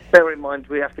 But bear in mind,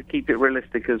 we have to keep it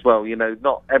realistic as well.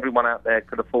 Not everyone out there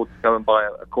could afford to go and buy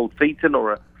a Cord Phaeton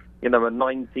or a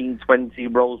 1920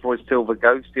 Rolls-Royce Silver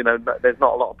Ghost. There's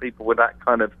not a lot of people with that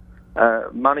kind of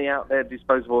money out there,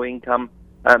 disposable income.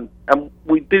 And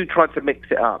we do try to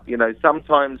mix it up.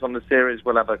 Sometimes on the series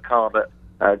we'll have a car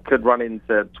that could run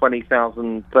into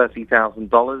 $20,000,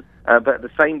 $30,000. But at the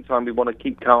same time, we want to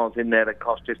keep cars in there that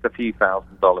cost just a few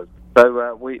 $1,000s.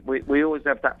 So we always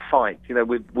have that fight,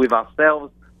 with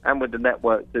ourselves and with the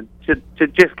network to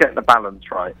just get the balance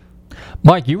right.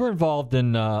 Mike, you were involved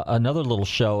in another little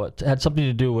show. It had something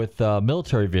to do with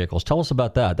military vehicles. Tell us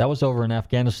about that. That was over in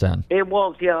Afghanistan. It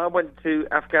was, yeah. I went to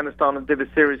Afghanistan and did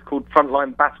a series called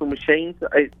Frontline Battle Machines.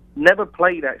 It's never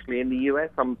played, actually, in the US.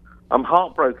 I'm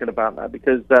heartbroken about that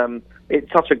because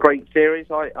it's such a great series.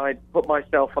 I put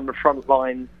myself on the front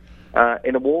line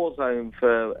in a war zone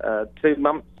for 2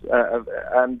 months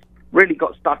and really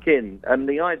got stuck in. And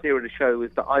the idea of the show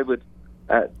was that I would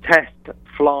test,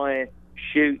 fly,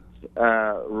 shoot,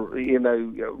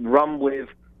 run with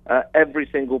every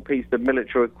single piece of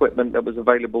military equipment that was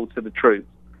available to the troops.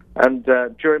 And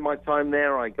during my time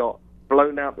there, I got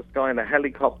blown out the sky in a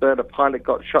helicopter. The pilot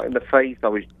got shot in the face. I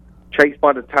was chased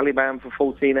by the Taliban for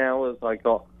 14 hours. I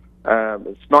got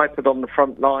sniped on the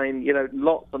front line.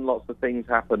 Lots and lots of things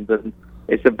happened. And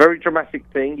it's a very dramatic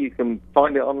thing. You can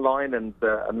find it online and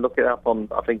look it up on,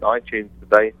 I think, iTunes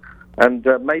today. And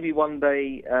maybe one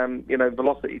day,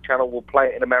 Velocity Channel will play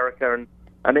it in America,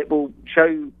 and it will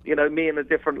show, me in a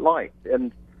different light.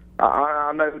 And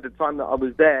I know the time that I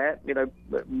was there,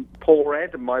 poor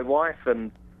Ed and my wife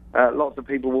and lots of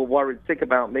people were worried sick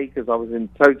about me because I was in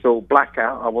total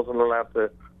blackout. I wasn't allowed to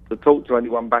talk to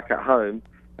anyone back at home.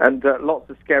 And lots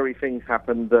of scary things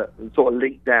happened that sort of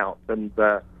leaked out. And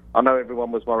I know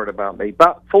everyone was worried about me.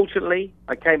 But fortunately,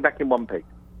 I came back in one piece.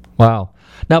 Wow.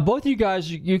 Now, both of you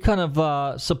guys, you kind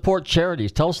of support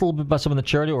charities. Tell us a little bit about some of the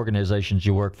charity organizations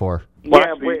you work for.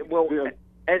 Yeah,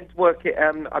 Ed's work,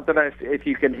 I don't know if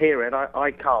you can hear it.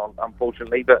 I can't,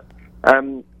 unfortunately, but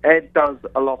Ed does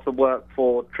a lot of work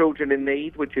for Children in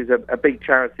Need, which is a big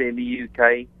charity in the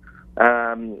UK.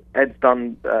 Ed's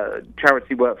done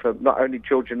charity work for not only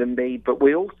Children in Need, but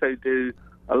we also do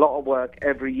a lot of work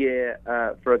every year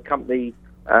for a company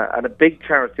and a big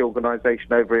charity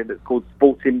organisation over here that's called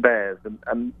Sporting Bears,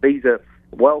 and these are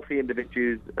wealthy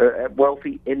individuals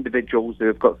who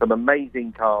have got some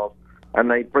amazing cars,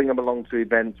 and they bring them along to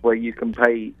events where you can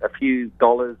pay a few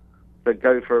dollars to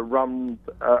go for a run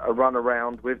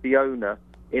around with the owner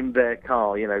in their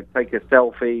car. Take a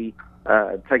selfie,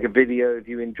 take a video of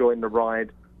you enjoying the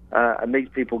ride, and these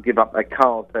people give up their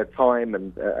cars, their time,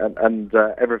 and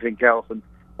everything else.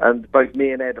 And both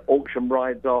me and Ed auction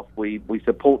rides off. We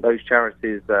support those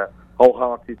charities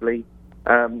wholeheartedly.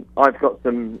 I've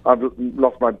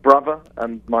lost my brother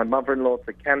and my mother-in-law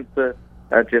to cancer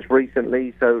just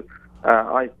recently, so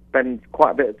I spend quite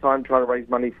a bit of time trying to raise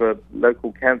money for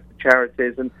local cancer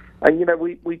charities. And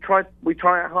we try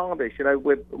our hardest.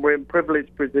 We're in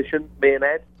privileged position, me and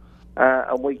Ed,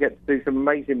 and we get to do some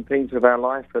amazing things with our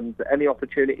life. And any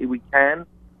opportunity we can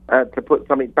to put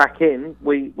something back in,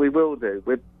 we will do.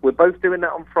 We're both doing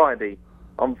that on Friday.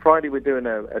 On Friday, we're doing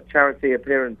a charity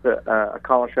appearance at a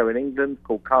car show in England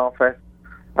called Carfest.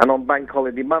 And on Bank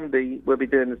Holiday Monday, we'll be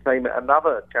doing the same at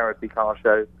another charity car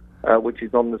show, which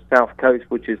is on the south coast,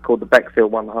 which is called the Bexhill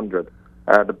 100,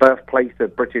 the birthplace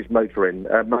of British motor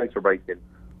racing.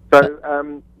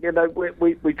 So,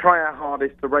 we try our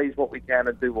hardest to raise what we can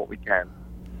and do what we can.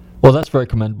 Well, that's very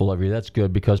commendable of you. That's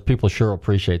good because people sure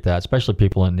appreciate that, especially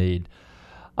people in need.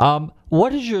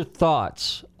 What is your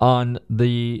thoughts on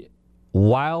the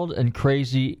wild and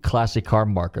crazy classic car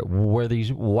market, where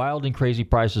these wild and crazy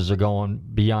prices are going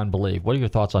beyond belief? What are your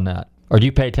thoughts on that? Or do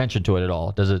you pay attention to it at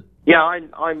all? Does it? Yeah,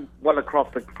 I'm well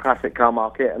across the classic car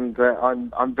market, and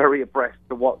I'm very abreast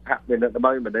to what's happening at the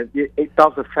moment. It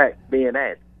does affect me and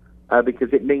Ed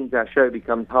because it means our show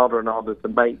becomes harder and harder to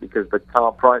make because the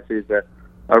car prices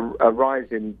are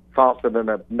rising faster than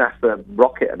a NASA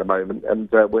rocket at the moment, and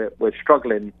we're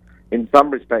struggling in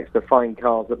some respects to find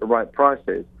cars at the right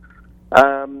prices.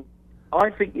 I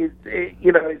think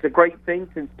it's a great thing.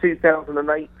 Since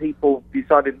 2008, people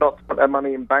decided not to put their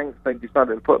money in banks. They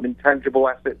decided to put them in tangible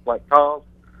assets like cars.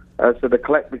 So the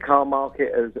collector car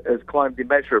market has climbed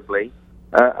immeasurably.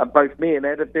 And both me and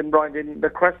Ed have been riding the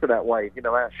crest of that wave.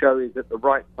 Our show is at the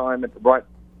right time, at the right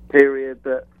period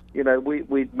that,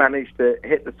 we've managed to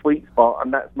hit the sweet spot,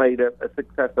 and that's made a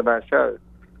success of our show.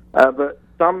 But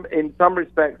in some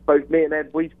respects, both me and Ed,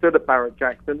 we stood at Barrett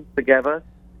Jackson together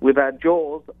with our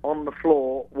jaws on the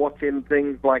floor, watching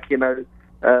things like,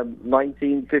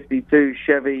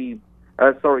 1952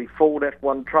 Ford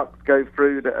F1 trucks go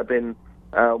through that have been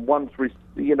once,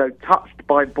 touched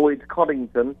by Boyd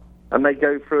Coddington, and they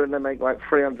go through and they make like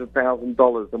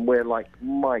 $300,000, and we're like,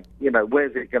 Mike,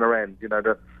 where's it going to end?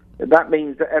 That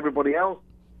means that everybody else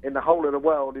in the whole of the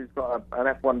world who's got an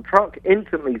F1 truck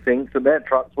instantly thinks that their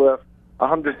truck's worth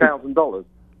 $100,000,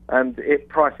 and it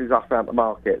prices us out the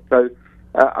market. So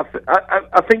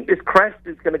I think this crest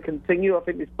is going to continue. I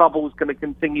think this bubble is going to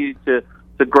continue to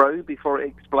grow before it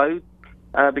explodes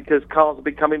because cars are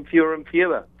becoming fewer and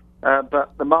fewer.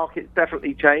 But the market's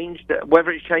definitely changed.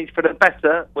 Whether it's changed for the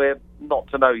better, we're not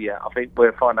to know yet. I think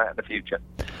we'll find out in the future.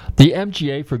 The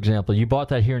MGA, for example, you bought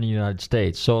that here in the United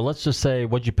States. So let's just say,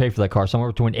 what'd you pay for that car?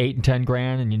 Somewhere between $8,000 and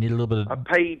 $10,000, and you need a little bit of. I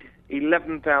paid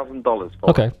 $11,000 for it.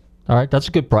 Okay, all right, that's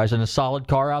a good price, and a solid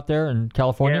car out there in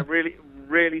California. Yeah,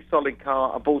 really solid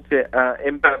car. I bought it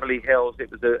in Beverly Hills.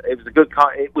 It was a good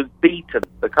car. It was beaten.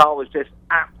 The car was just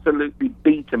absolutely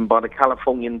beaten by the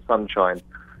Californian sunshine.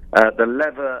 The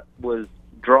leather was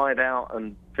dried out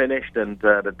and finished, and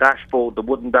the dashboard, the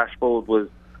wooden dashboard, was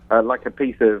like a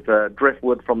piece of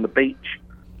driftwood from the beach.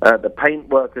 The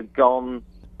paintwork had gone.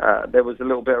 There was a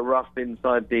little bit of rust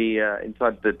inside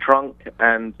the trunk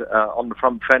and on the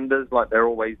front fenders, like there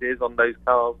always is on those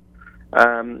cars.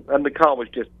 And the car was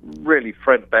just really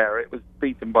threadbare. It was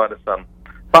beaten by the sun,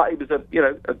 but it was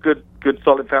a good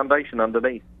solid foundation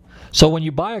underneath. So when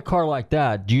you buy a car like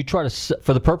that, do you try to,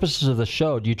 for the purposes of the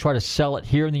show, do you try to sell it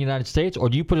here in the United States, or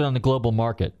do you put it on the global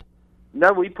market?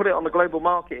 No, we put it on the global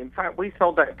market. In fact, we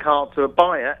sold that car to a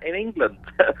buyer in England.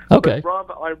 Okay. But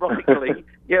rather ironically,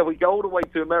 we go all the way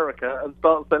to America and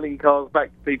start selling cars back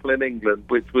to people in England,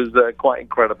 which was quite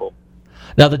incredible.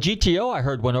 Now, the GTO, I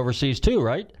heard, went overseas too,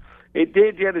 right? It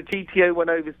did, yeah. The GTO went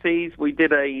overseas. We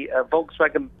did a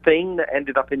Volkswagen thing that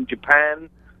ended up in Japan.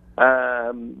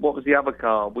 What was the other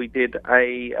car? We did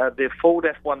the Ford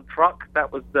F1 truck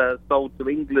that was sold to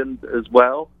England as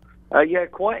well.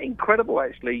 Quite incredible,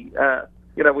 actually.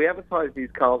 We advertised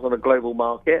these cars on a global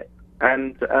market,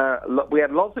 and we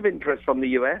had lots of interest from the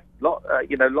US. Lots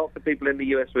of people in the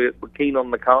US were keen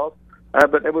on the cars,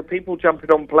 but there were people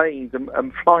jumping on planes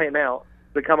and flying out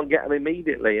to come and get them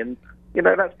immediately. And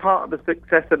that's part of the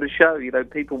success of the show.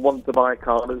 People want to buy a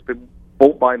car that's been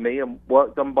bought by me and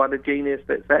worked on by the genius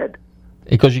that's Ed.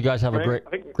 Because you guys have a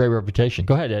great reputation.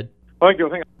 Go ahead, Ed. I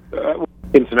think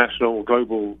international,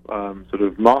 global sort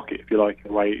of market, if you like,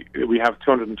 in a way. We have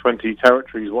 220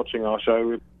 territories watching our show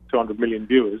with 200 million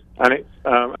viewers, and it's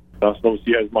us,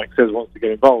 obviously, as Mike says, wants to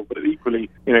get involved, but equally,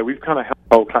 we've kind of helped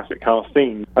the whole classic car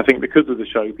scene. I think because of the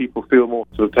show, people feel more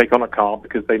sort of take on a car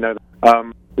because they know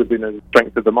that within the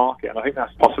strength of the market, and I think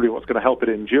that's possibly what's going to help it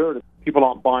endure. People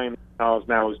aren't buying cars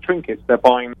now as trinkets; they're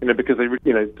buying, because they,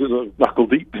 sort of knuckle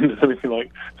deep into something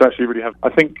like to actually really have. I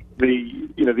think the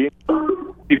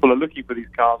people are looking for these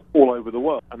cars all over the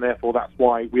world, and therefore that's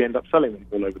why we end up selling them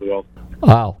all over the world.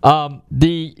 Wow.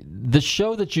 The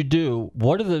show that you do,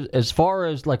 what are as far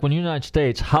as like when you're in the United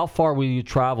States, how far will you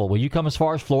travel? Will you come as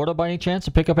far as Florida by any chance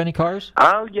to pick up any cars?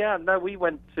 Oh yeah, no, we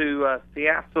went to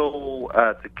Seattle,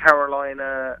 to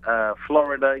Carolina,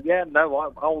 Florida. Yeah,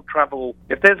 no, I'll travel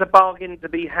if there's a bargain to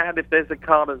be had. If there's a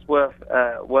car that's worth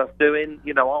doing,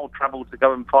 I'll travel to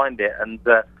go and find it, and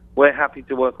we're happy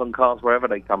to work on cars wherever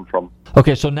they come from.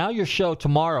 Okay, so now your show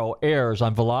tomorrow airs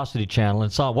on Velocity Channel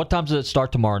and so on. What time does it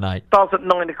start tomorrow night? Starts at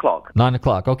 9 o'clock. 9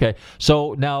 o'clock, okay.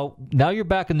 So now you're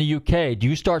back in the UK. Do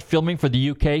you start filming for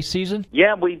the UK season?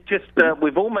 Yeah,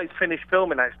 we've almost finished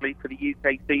filming, actually, for the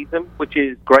UK season, which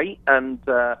is great. And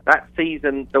that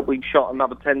season that we've shot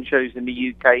another 10 shows in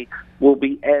the UK will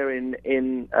be airing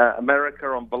in America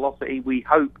on Velocity, we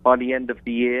hope, by the end of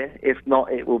the year. If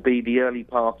not, it will be the early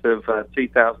part of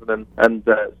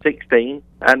 2016.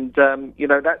 And,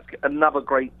 that's another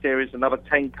great series, another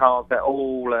 10 cars. They're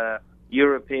all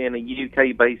European and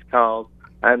UK-based cars.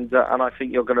 And I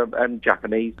think you're going to, and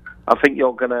Japanese, I think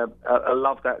you're going to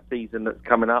love that season that's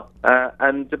coming up.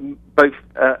 And both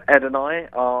Ed and I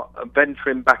are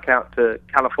venturing back out to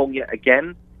California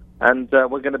again. And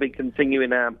we're going to be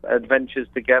continuing our adventures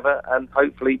together and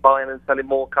hopefully buying and selling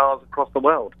more cars across the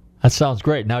world. That sounds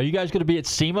great. Now, are you guys going to be at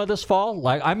SEMA this fall?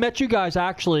 Like, I met you guys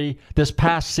actually this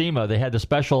past SEMA. They had the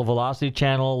special Velocity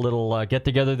Channel little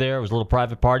get-together there. It was a little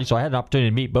private party, so I had an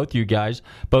opportunity to meet both you guys,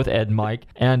 both Ed and Mike.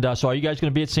 And so are you guys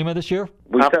going to be at SEMA this year?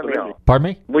 We certainly are. Pardon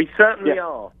me? We certainly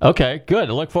are. Okay, good.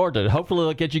 I look forward to it. Hopefully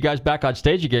they'll get you guys back on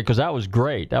stage again because that was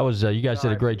great. That was you guys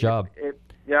did a great job. It'd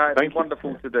be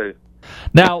wonderful to do.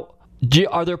 Now,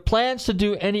 are there plans to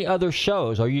do any other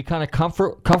shows? Are you kind of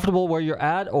comfortable where you're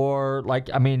at? Or,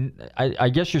 I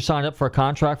guess you're signed up for a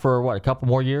contract for, a couple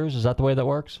more years? Is that the way that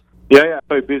works? Yeah,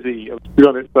 so busy, to be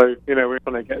honest. So, we're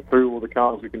trying to get through all the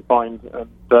cars we can find, and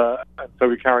so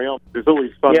we carry on. It's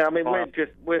always fun. Yeah, we're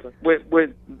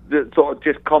sort of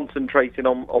just concentrating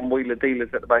on wheeler dealers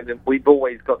at the moment. We've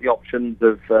always got the options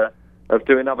of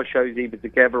doing other shows either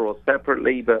together or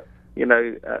separately, but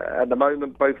at the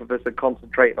moment, both of us are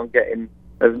concentrating on getting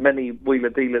as many wheeler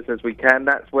dealers as we can.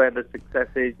 That's where the success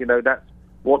is. That's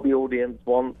what the audience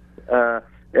wants.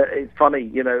 It's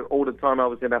funny, all the time I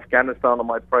was in Afghanistan on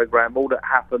my program, all that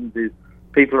happens is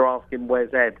people are asking,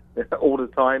 where's Ed? all the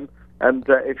time. And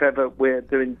if ever we're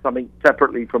doing something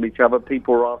separately from each other,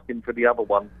 people are asking for the other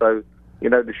one. So,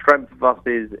 the strength of us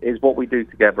is what we do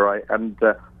together, right? And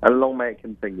long may it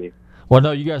continue. Well,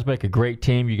 no, you guys make a great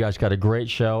team. You guys got a great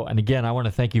show. And again, I want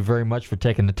to thank you very much for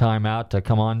taking the time out to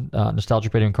come on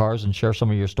Nostalgic Radio and Cars and share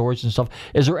some of your stories and stuff.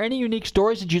 Is there any unique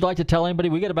stories that you'd like to tell anybody?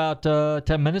 We got about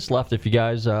 10 minutes left if you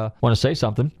guys want to say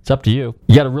something. It's up to you.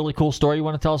 You got a really cool story you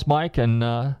want to tell us, Mike? And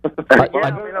I've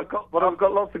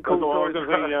got lots of cool stories.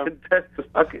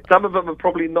 Some of them are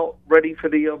probably not ready for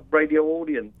the radio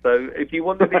audience. So if you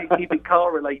want to keep it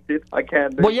car related, I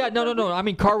can. Well, yeah, no. I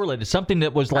mean car related. Something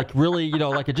that was like really,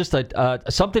 like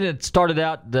something that started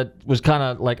out that was kind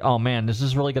of like, oh man, this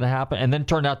is really going to happen, and then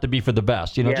turned out to be for the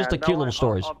best. Just cute little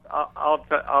stories.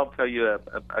 I'll tell you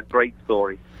a great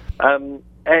story.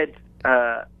 Ed,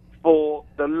 for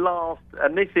the last,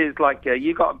 and this is like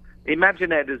you got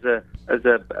imagine Ed as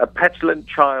a petulant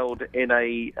child in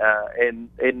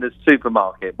the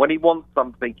supermarket. When he wants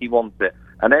something, he wants it,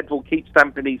 and Ed will keep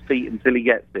stamping his feet until he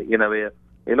gets it.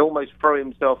 He'll almost throw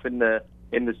himself in the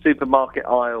supermarket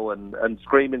aisle and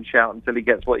scream and shout until he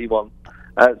gets what he wants.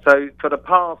 So for the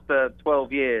past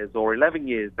 12 years or 11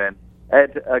 years then,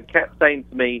 Ed kept saying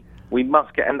to me, we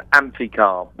must get an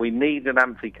amphicar. We need an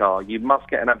amphicar. You must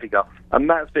get an amphicar. And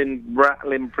that's been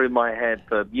rattling through my head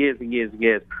for years and years and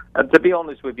years. And to be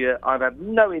honest with you, I've had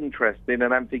no interest in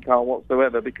an amphicar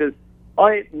whatsoever because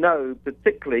I know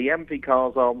particularly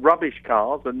ampicars are rubbish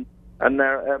cars and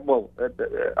they're,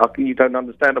 you don't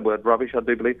understand the word rubbish, I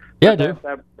do believe. Yeah, I do.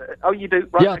 Oh, you do?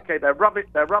 Right, yeah. Okay, they're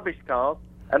rubbish cars,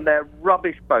 and they're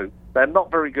rubbish boats. They're not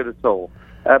very good at all.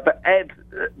 But Ed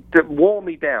wore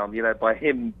me down, by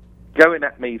him going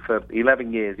at me for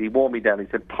 11 years. He wore me down. He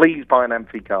said, please buy an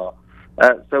amphicar.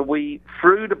 So we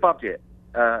threw the budget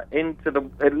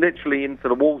literally into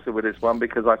the water with this one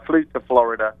because I flew to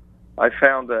Florida. I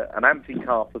found an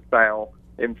amphicar for sale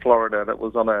in Florida that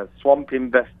was on a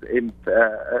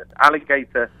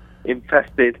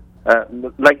alligator-infested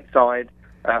lakeside,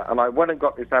 and I went and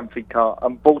got this amphicar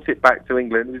and brought it back to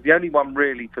England. It was the only one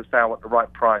really for sale at the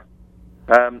right price.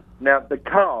 Now, the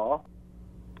car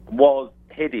was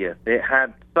hideous. It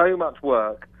had so much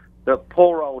work that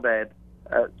poor old Ed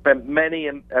spent many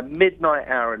a midnight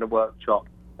hour in the workshop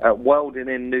welding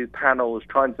in new panels,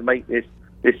 trying to make this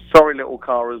sorry little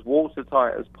car as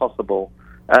watertight as possible.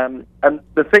 And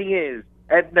the thing is,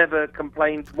 Ed never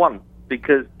complained once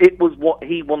because it was what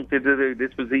he wanted to do.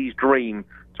 This was his dream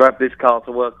to have this car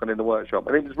to work on in the workshop,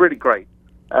 and it was really great.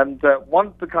 And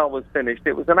once the car was finished,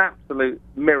 it was an absolute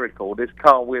miracle. This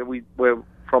car, we're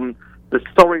from the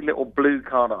sorry little blue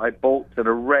car that I bought to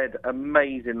the red,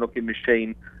 amazing-looking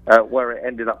machine where it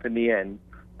ended up in the end.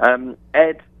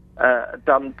 Ed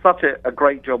done such a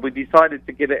great job. We decided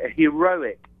to give it a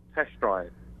heroic test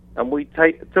drive. And we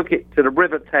took it to the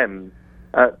River Thames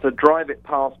to drive it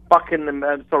past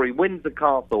Windsor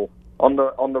Castle on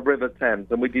the River Thames,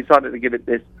 and we decided to give it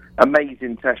this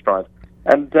amazing test drive.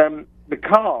 And the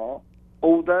car,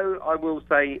 although I will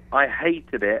say I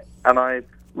hated it, and I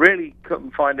really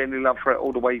couldn't find any love for it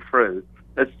all the way through,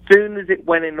 as soon as it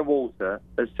went in the water,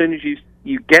 as soon as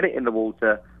you get it in the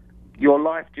water, your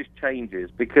life just changes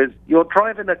because you're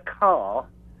driving a car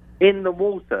in the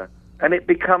water. And it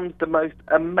becomes the most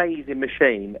amazing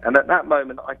machine. And at that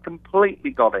moment, I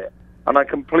completely got it. And I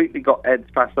completely got Ed's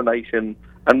fascination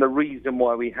and the reason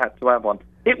why we had to have one.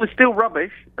 It was still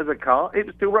rubbish as a car. It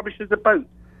was still rubbish as a boat.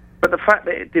 But the fact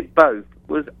that it did both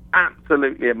was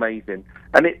absolutely amazing.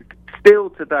 And it's still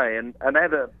today, and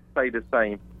Ed say the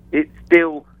same, it's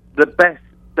still the best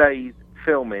days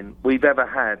filming we've ever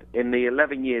had in the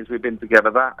 11 years we've been together.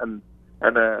 That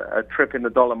and a trip in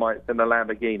the Dolomites in a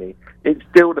Lamborghini. It's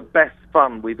still the best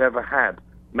fun we've ever had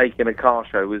making a car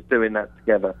show, was doing that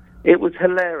together. It was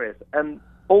hilarious, and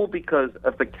all because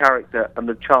of the character and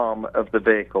the charm of the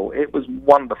vehicle. It was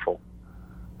wonderful.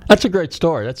 That's a great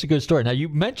story. That's a good story. Now, you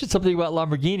mentioned something about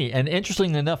Lamborghini, and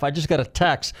interestingly enough, I just got a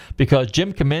text because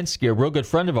Jim Kaminsky, a real good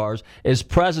friend of ours, is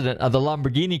president of the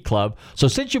Lamborghini Club. So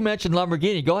since you mentioned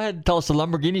Lamborghini, go ahead and tell us the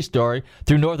Lamborghini story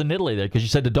through northern Italy there, because you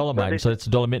said the Dolomite, so it's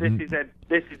the Dolomite.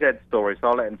 This is Ed's story, so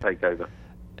I'll let him take over.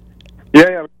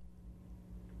 Yeah.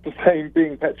 The same,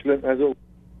 being petulant as all.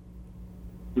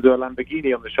 We do a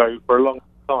Lamborghini on the show for a long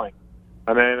time.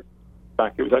 And then,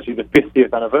 back, it was actually the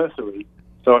 50th anniversary.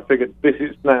 So I figured this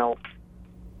is now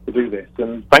to do this,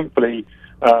 and thankfully,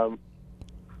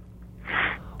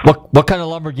 what kind of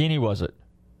Lamborghini was it?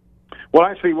 Well,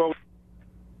 actually,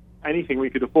 anything we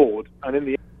could afford, and in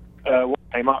the end, what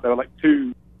came up, there were like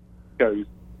two goes.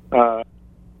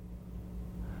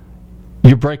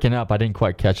 You're breaking up. I didn't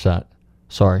quite catch that.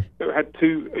 Sorry. It had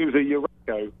two. It was a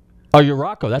Urraco. Oh,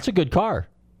 Urraco. That's a good car.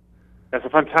 It's a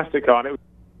fantastic car, and it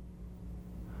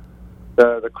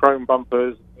was the chrome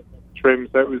bumpers, trim,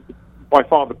 so it was by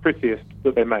far the prettiest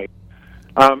that they made.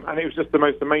 And it was just the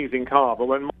most amazing car. But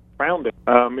when Mike found it,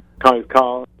 his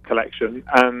car collection,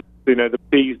 and the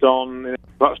seized on, the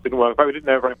clutch didn't work, but we didn't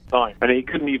know very much time, and he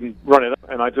couldn't even run it up.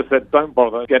 And I just said, don't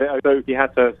bother, get it. So he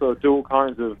had to sort of do all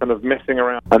kinds of kind of messing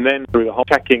around, and then through the whole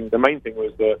checking, the main thing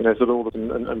was that sort of all the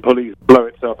and pulleys blow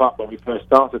itself up when we first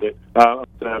started it,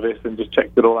 service, and just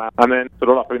checked it all out, and then put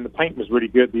it all up. I mean, the paint was really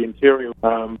good, the interior.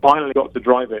 Finally got to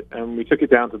drive it, and we took it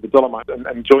down to the Dolomites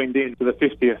and joined in to the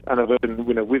 50th anniversary,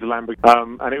 with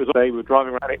Lamborghini. And it was a day we were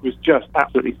driving around, and it was just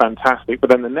absolutely fantastic.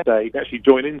 But then the next day, we actually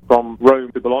joined in from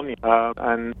Rome to Bologna,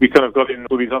 and we kind of got in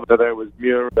all these other. There was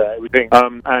Muir there, everything,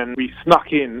 and we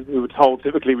snuck in. We were told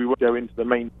typically we would go into the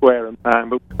main square,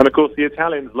 and of course the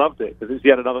Italians loved it because it's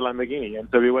yet another Lamborghini, and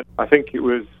so we went. I think it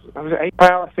was 8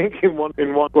 power, I think, in one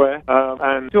square,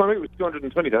 and it was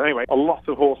 220. Anyway, a lot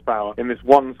of horsepower in this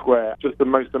one square, just the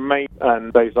most amazing.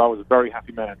 And so I was a very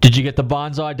happy man. Did you get the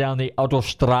bonsai down the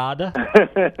Autostrada?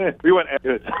 We went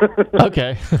good.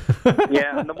 Okay.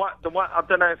 Yeah, and the one I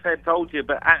don't know if Ed told you,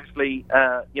 but actually,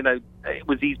 it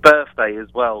was his birthday as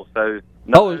well. So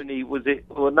not only was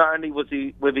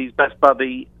he with his best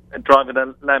buddy driving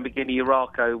a Lamborghini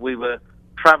Urraco, we were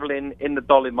traveling in the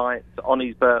Dolomites on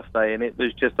his birthday, and it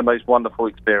was just the most wonderful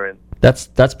experience.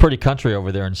 That's pretty country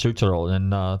over there in Switzerland, in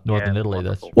northern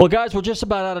Italy. Well, guys, we're just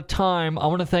about out of time. I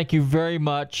want to thank you very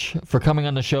much for coming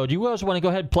on the show. Do you guys want to go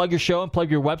ahead and plug your show and plug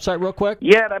your website real quick?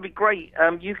 Yeah, that'd be great.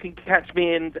 You can catch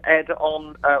me and Ed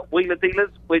on Wheeler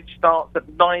Dealers, which starts at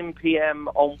 9 p.m.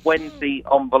 on Wednesday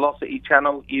on Velocity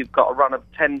Channel. You've got a run of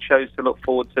 10 shows to look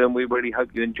forward to, and we really hope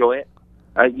you enjoy it.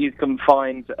 You can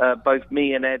find both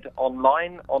me and Ed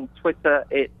online. On Twitter,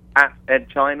 it's at Ed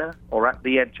China or at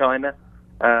the Ed China.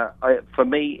 For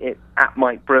me, it's at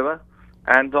Mike Brewer.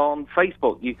 And on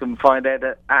Facebook, you can find Ed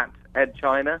at Ed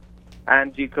China.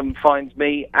 And you can find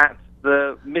me at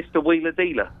the Mr. Wheeler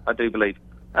Dealer, I do believe.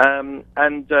 And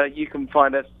you can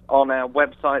find us on our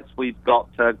websites. We've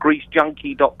got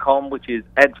greasejunkie.com, which is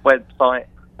Ed's website,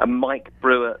 and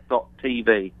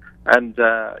mikebrewer.tv.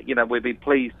 And, we'd be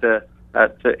pleased to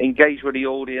engage with the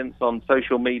audience on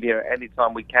social media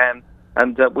anytime we can.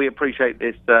 And we appreciate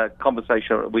this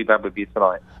conversation that we've had with you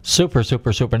tonight. Super,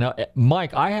 super, super. Now,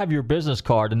 Mike, I have your business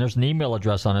card, and there's an email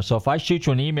address on it. So if I shoot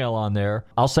you an email on there,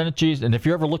 I'll send it to you. And if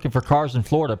you're ever looking for cars in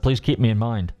Florida, please keep me in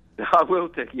mind. I will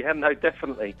do. Yeah, no,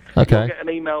 definitely. Okay. You'll get an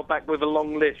email back with a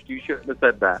long list. You shouldn't have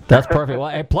said that. That's perfect. Well,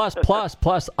 and plus,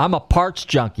 I'm a parts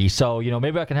junkie, so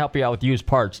maybe I can help you out with used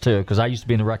parts too, because I used to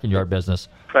be in the wrecking yard business.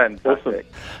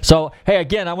 Fantastic. So, hey,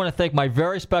 again, I want to thank my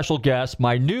very special guests,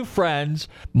 my new friends,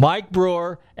 Mike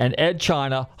Brewer and Ed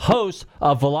China, hosts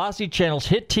of Velocity Channel's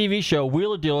hit TV show,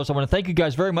 Wheeler Dealers. I want to thank you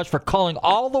guys very much for calling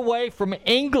all the way from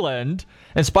England.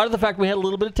 In spite of the fact we had a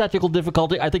little bit of technical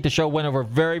difficulty, I think the show went over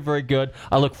very, very good.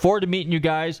 I look forward to meeting you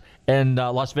guys in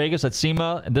Las Vegas at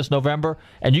SEMA this November.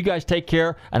 And you guys take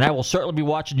care, and I will certainly be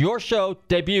watching your show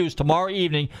debuts tomorrow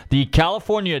evening, the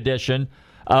California edition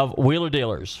of Wheeler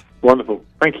Dealers. Wonderful.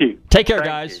 Thank you. Take care,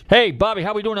 guys. You. Hey, Bobby,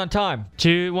 how are we doing on time?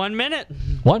 1 minute.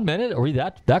 1 minute? Are we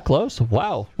that close?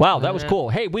 Wow, that was cool.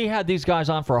 Hey, we had these guys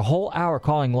on for a whole hour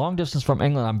calling long distance from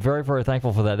England. I'm very, very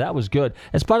thankful for that. That was good.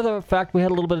 In spite of the fact we had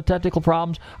a little bit of technical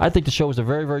problems, I think the show was a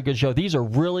very, very good show. These are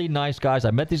really nice guys.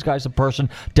 I met these guys in person.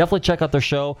 Definitely check out their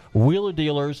show, Wheeler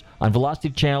Dealers, on Velocity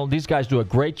Channel. These guys do a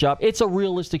great job. It's a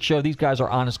realistic show. These guys are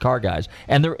honest car guys,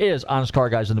 and there is honest car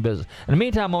guys in the business. In the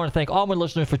meantime, I want to thank all my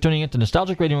listeners for tuning in to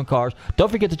Nostalgic Radio and Cars.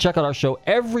 Don't forget to check out our show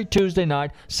every Tuesday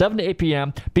night, 7 to 8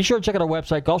 p.m. Be sure to check out our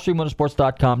website,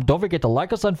 GulfstreamMotorsports.com. Don't forget to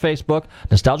like us on Facebook,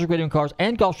 Nostalgic Radio and Cars,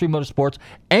 and Gulfstream Motorsports.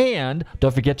 And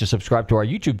don't forget to subscribe to our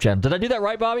YouTube channel. Did I do that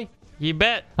right, Bobby? You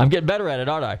bet. I'm getting better at it,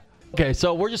 aren't I? Okay,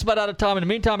 so we're just about out of time. In the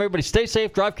meantime, everybody stay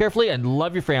safe, drive carefully, and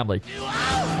love your family.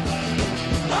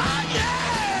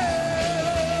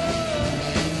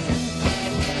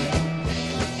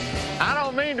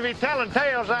 To be telling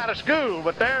tales out of school,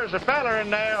 but there's a feller in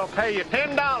there who'll pay you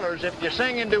 $10 if you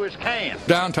sing into his can.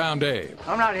 Downtown Dave.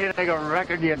 I'm not here to take a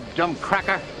record, you dumb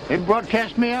cracker. They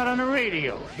broadcast me out on the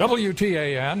radio.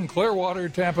 WTAN, Clearwater,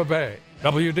 Tampa Bay.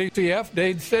 WDCF,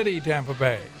 Dade City, Tampa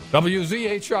Bay.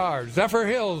 WZHR, Zephyr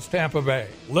Hills, Tampa Bay.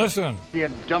 Listen. You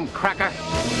dumb cracker.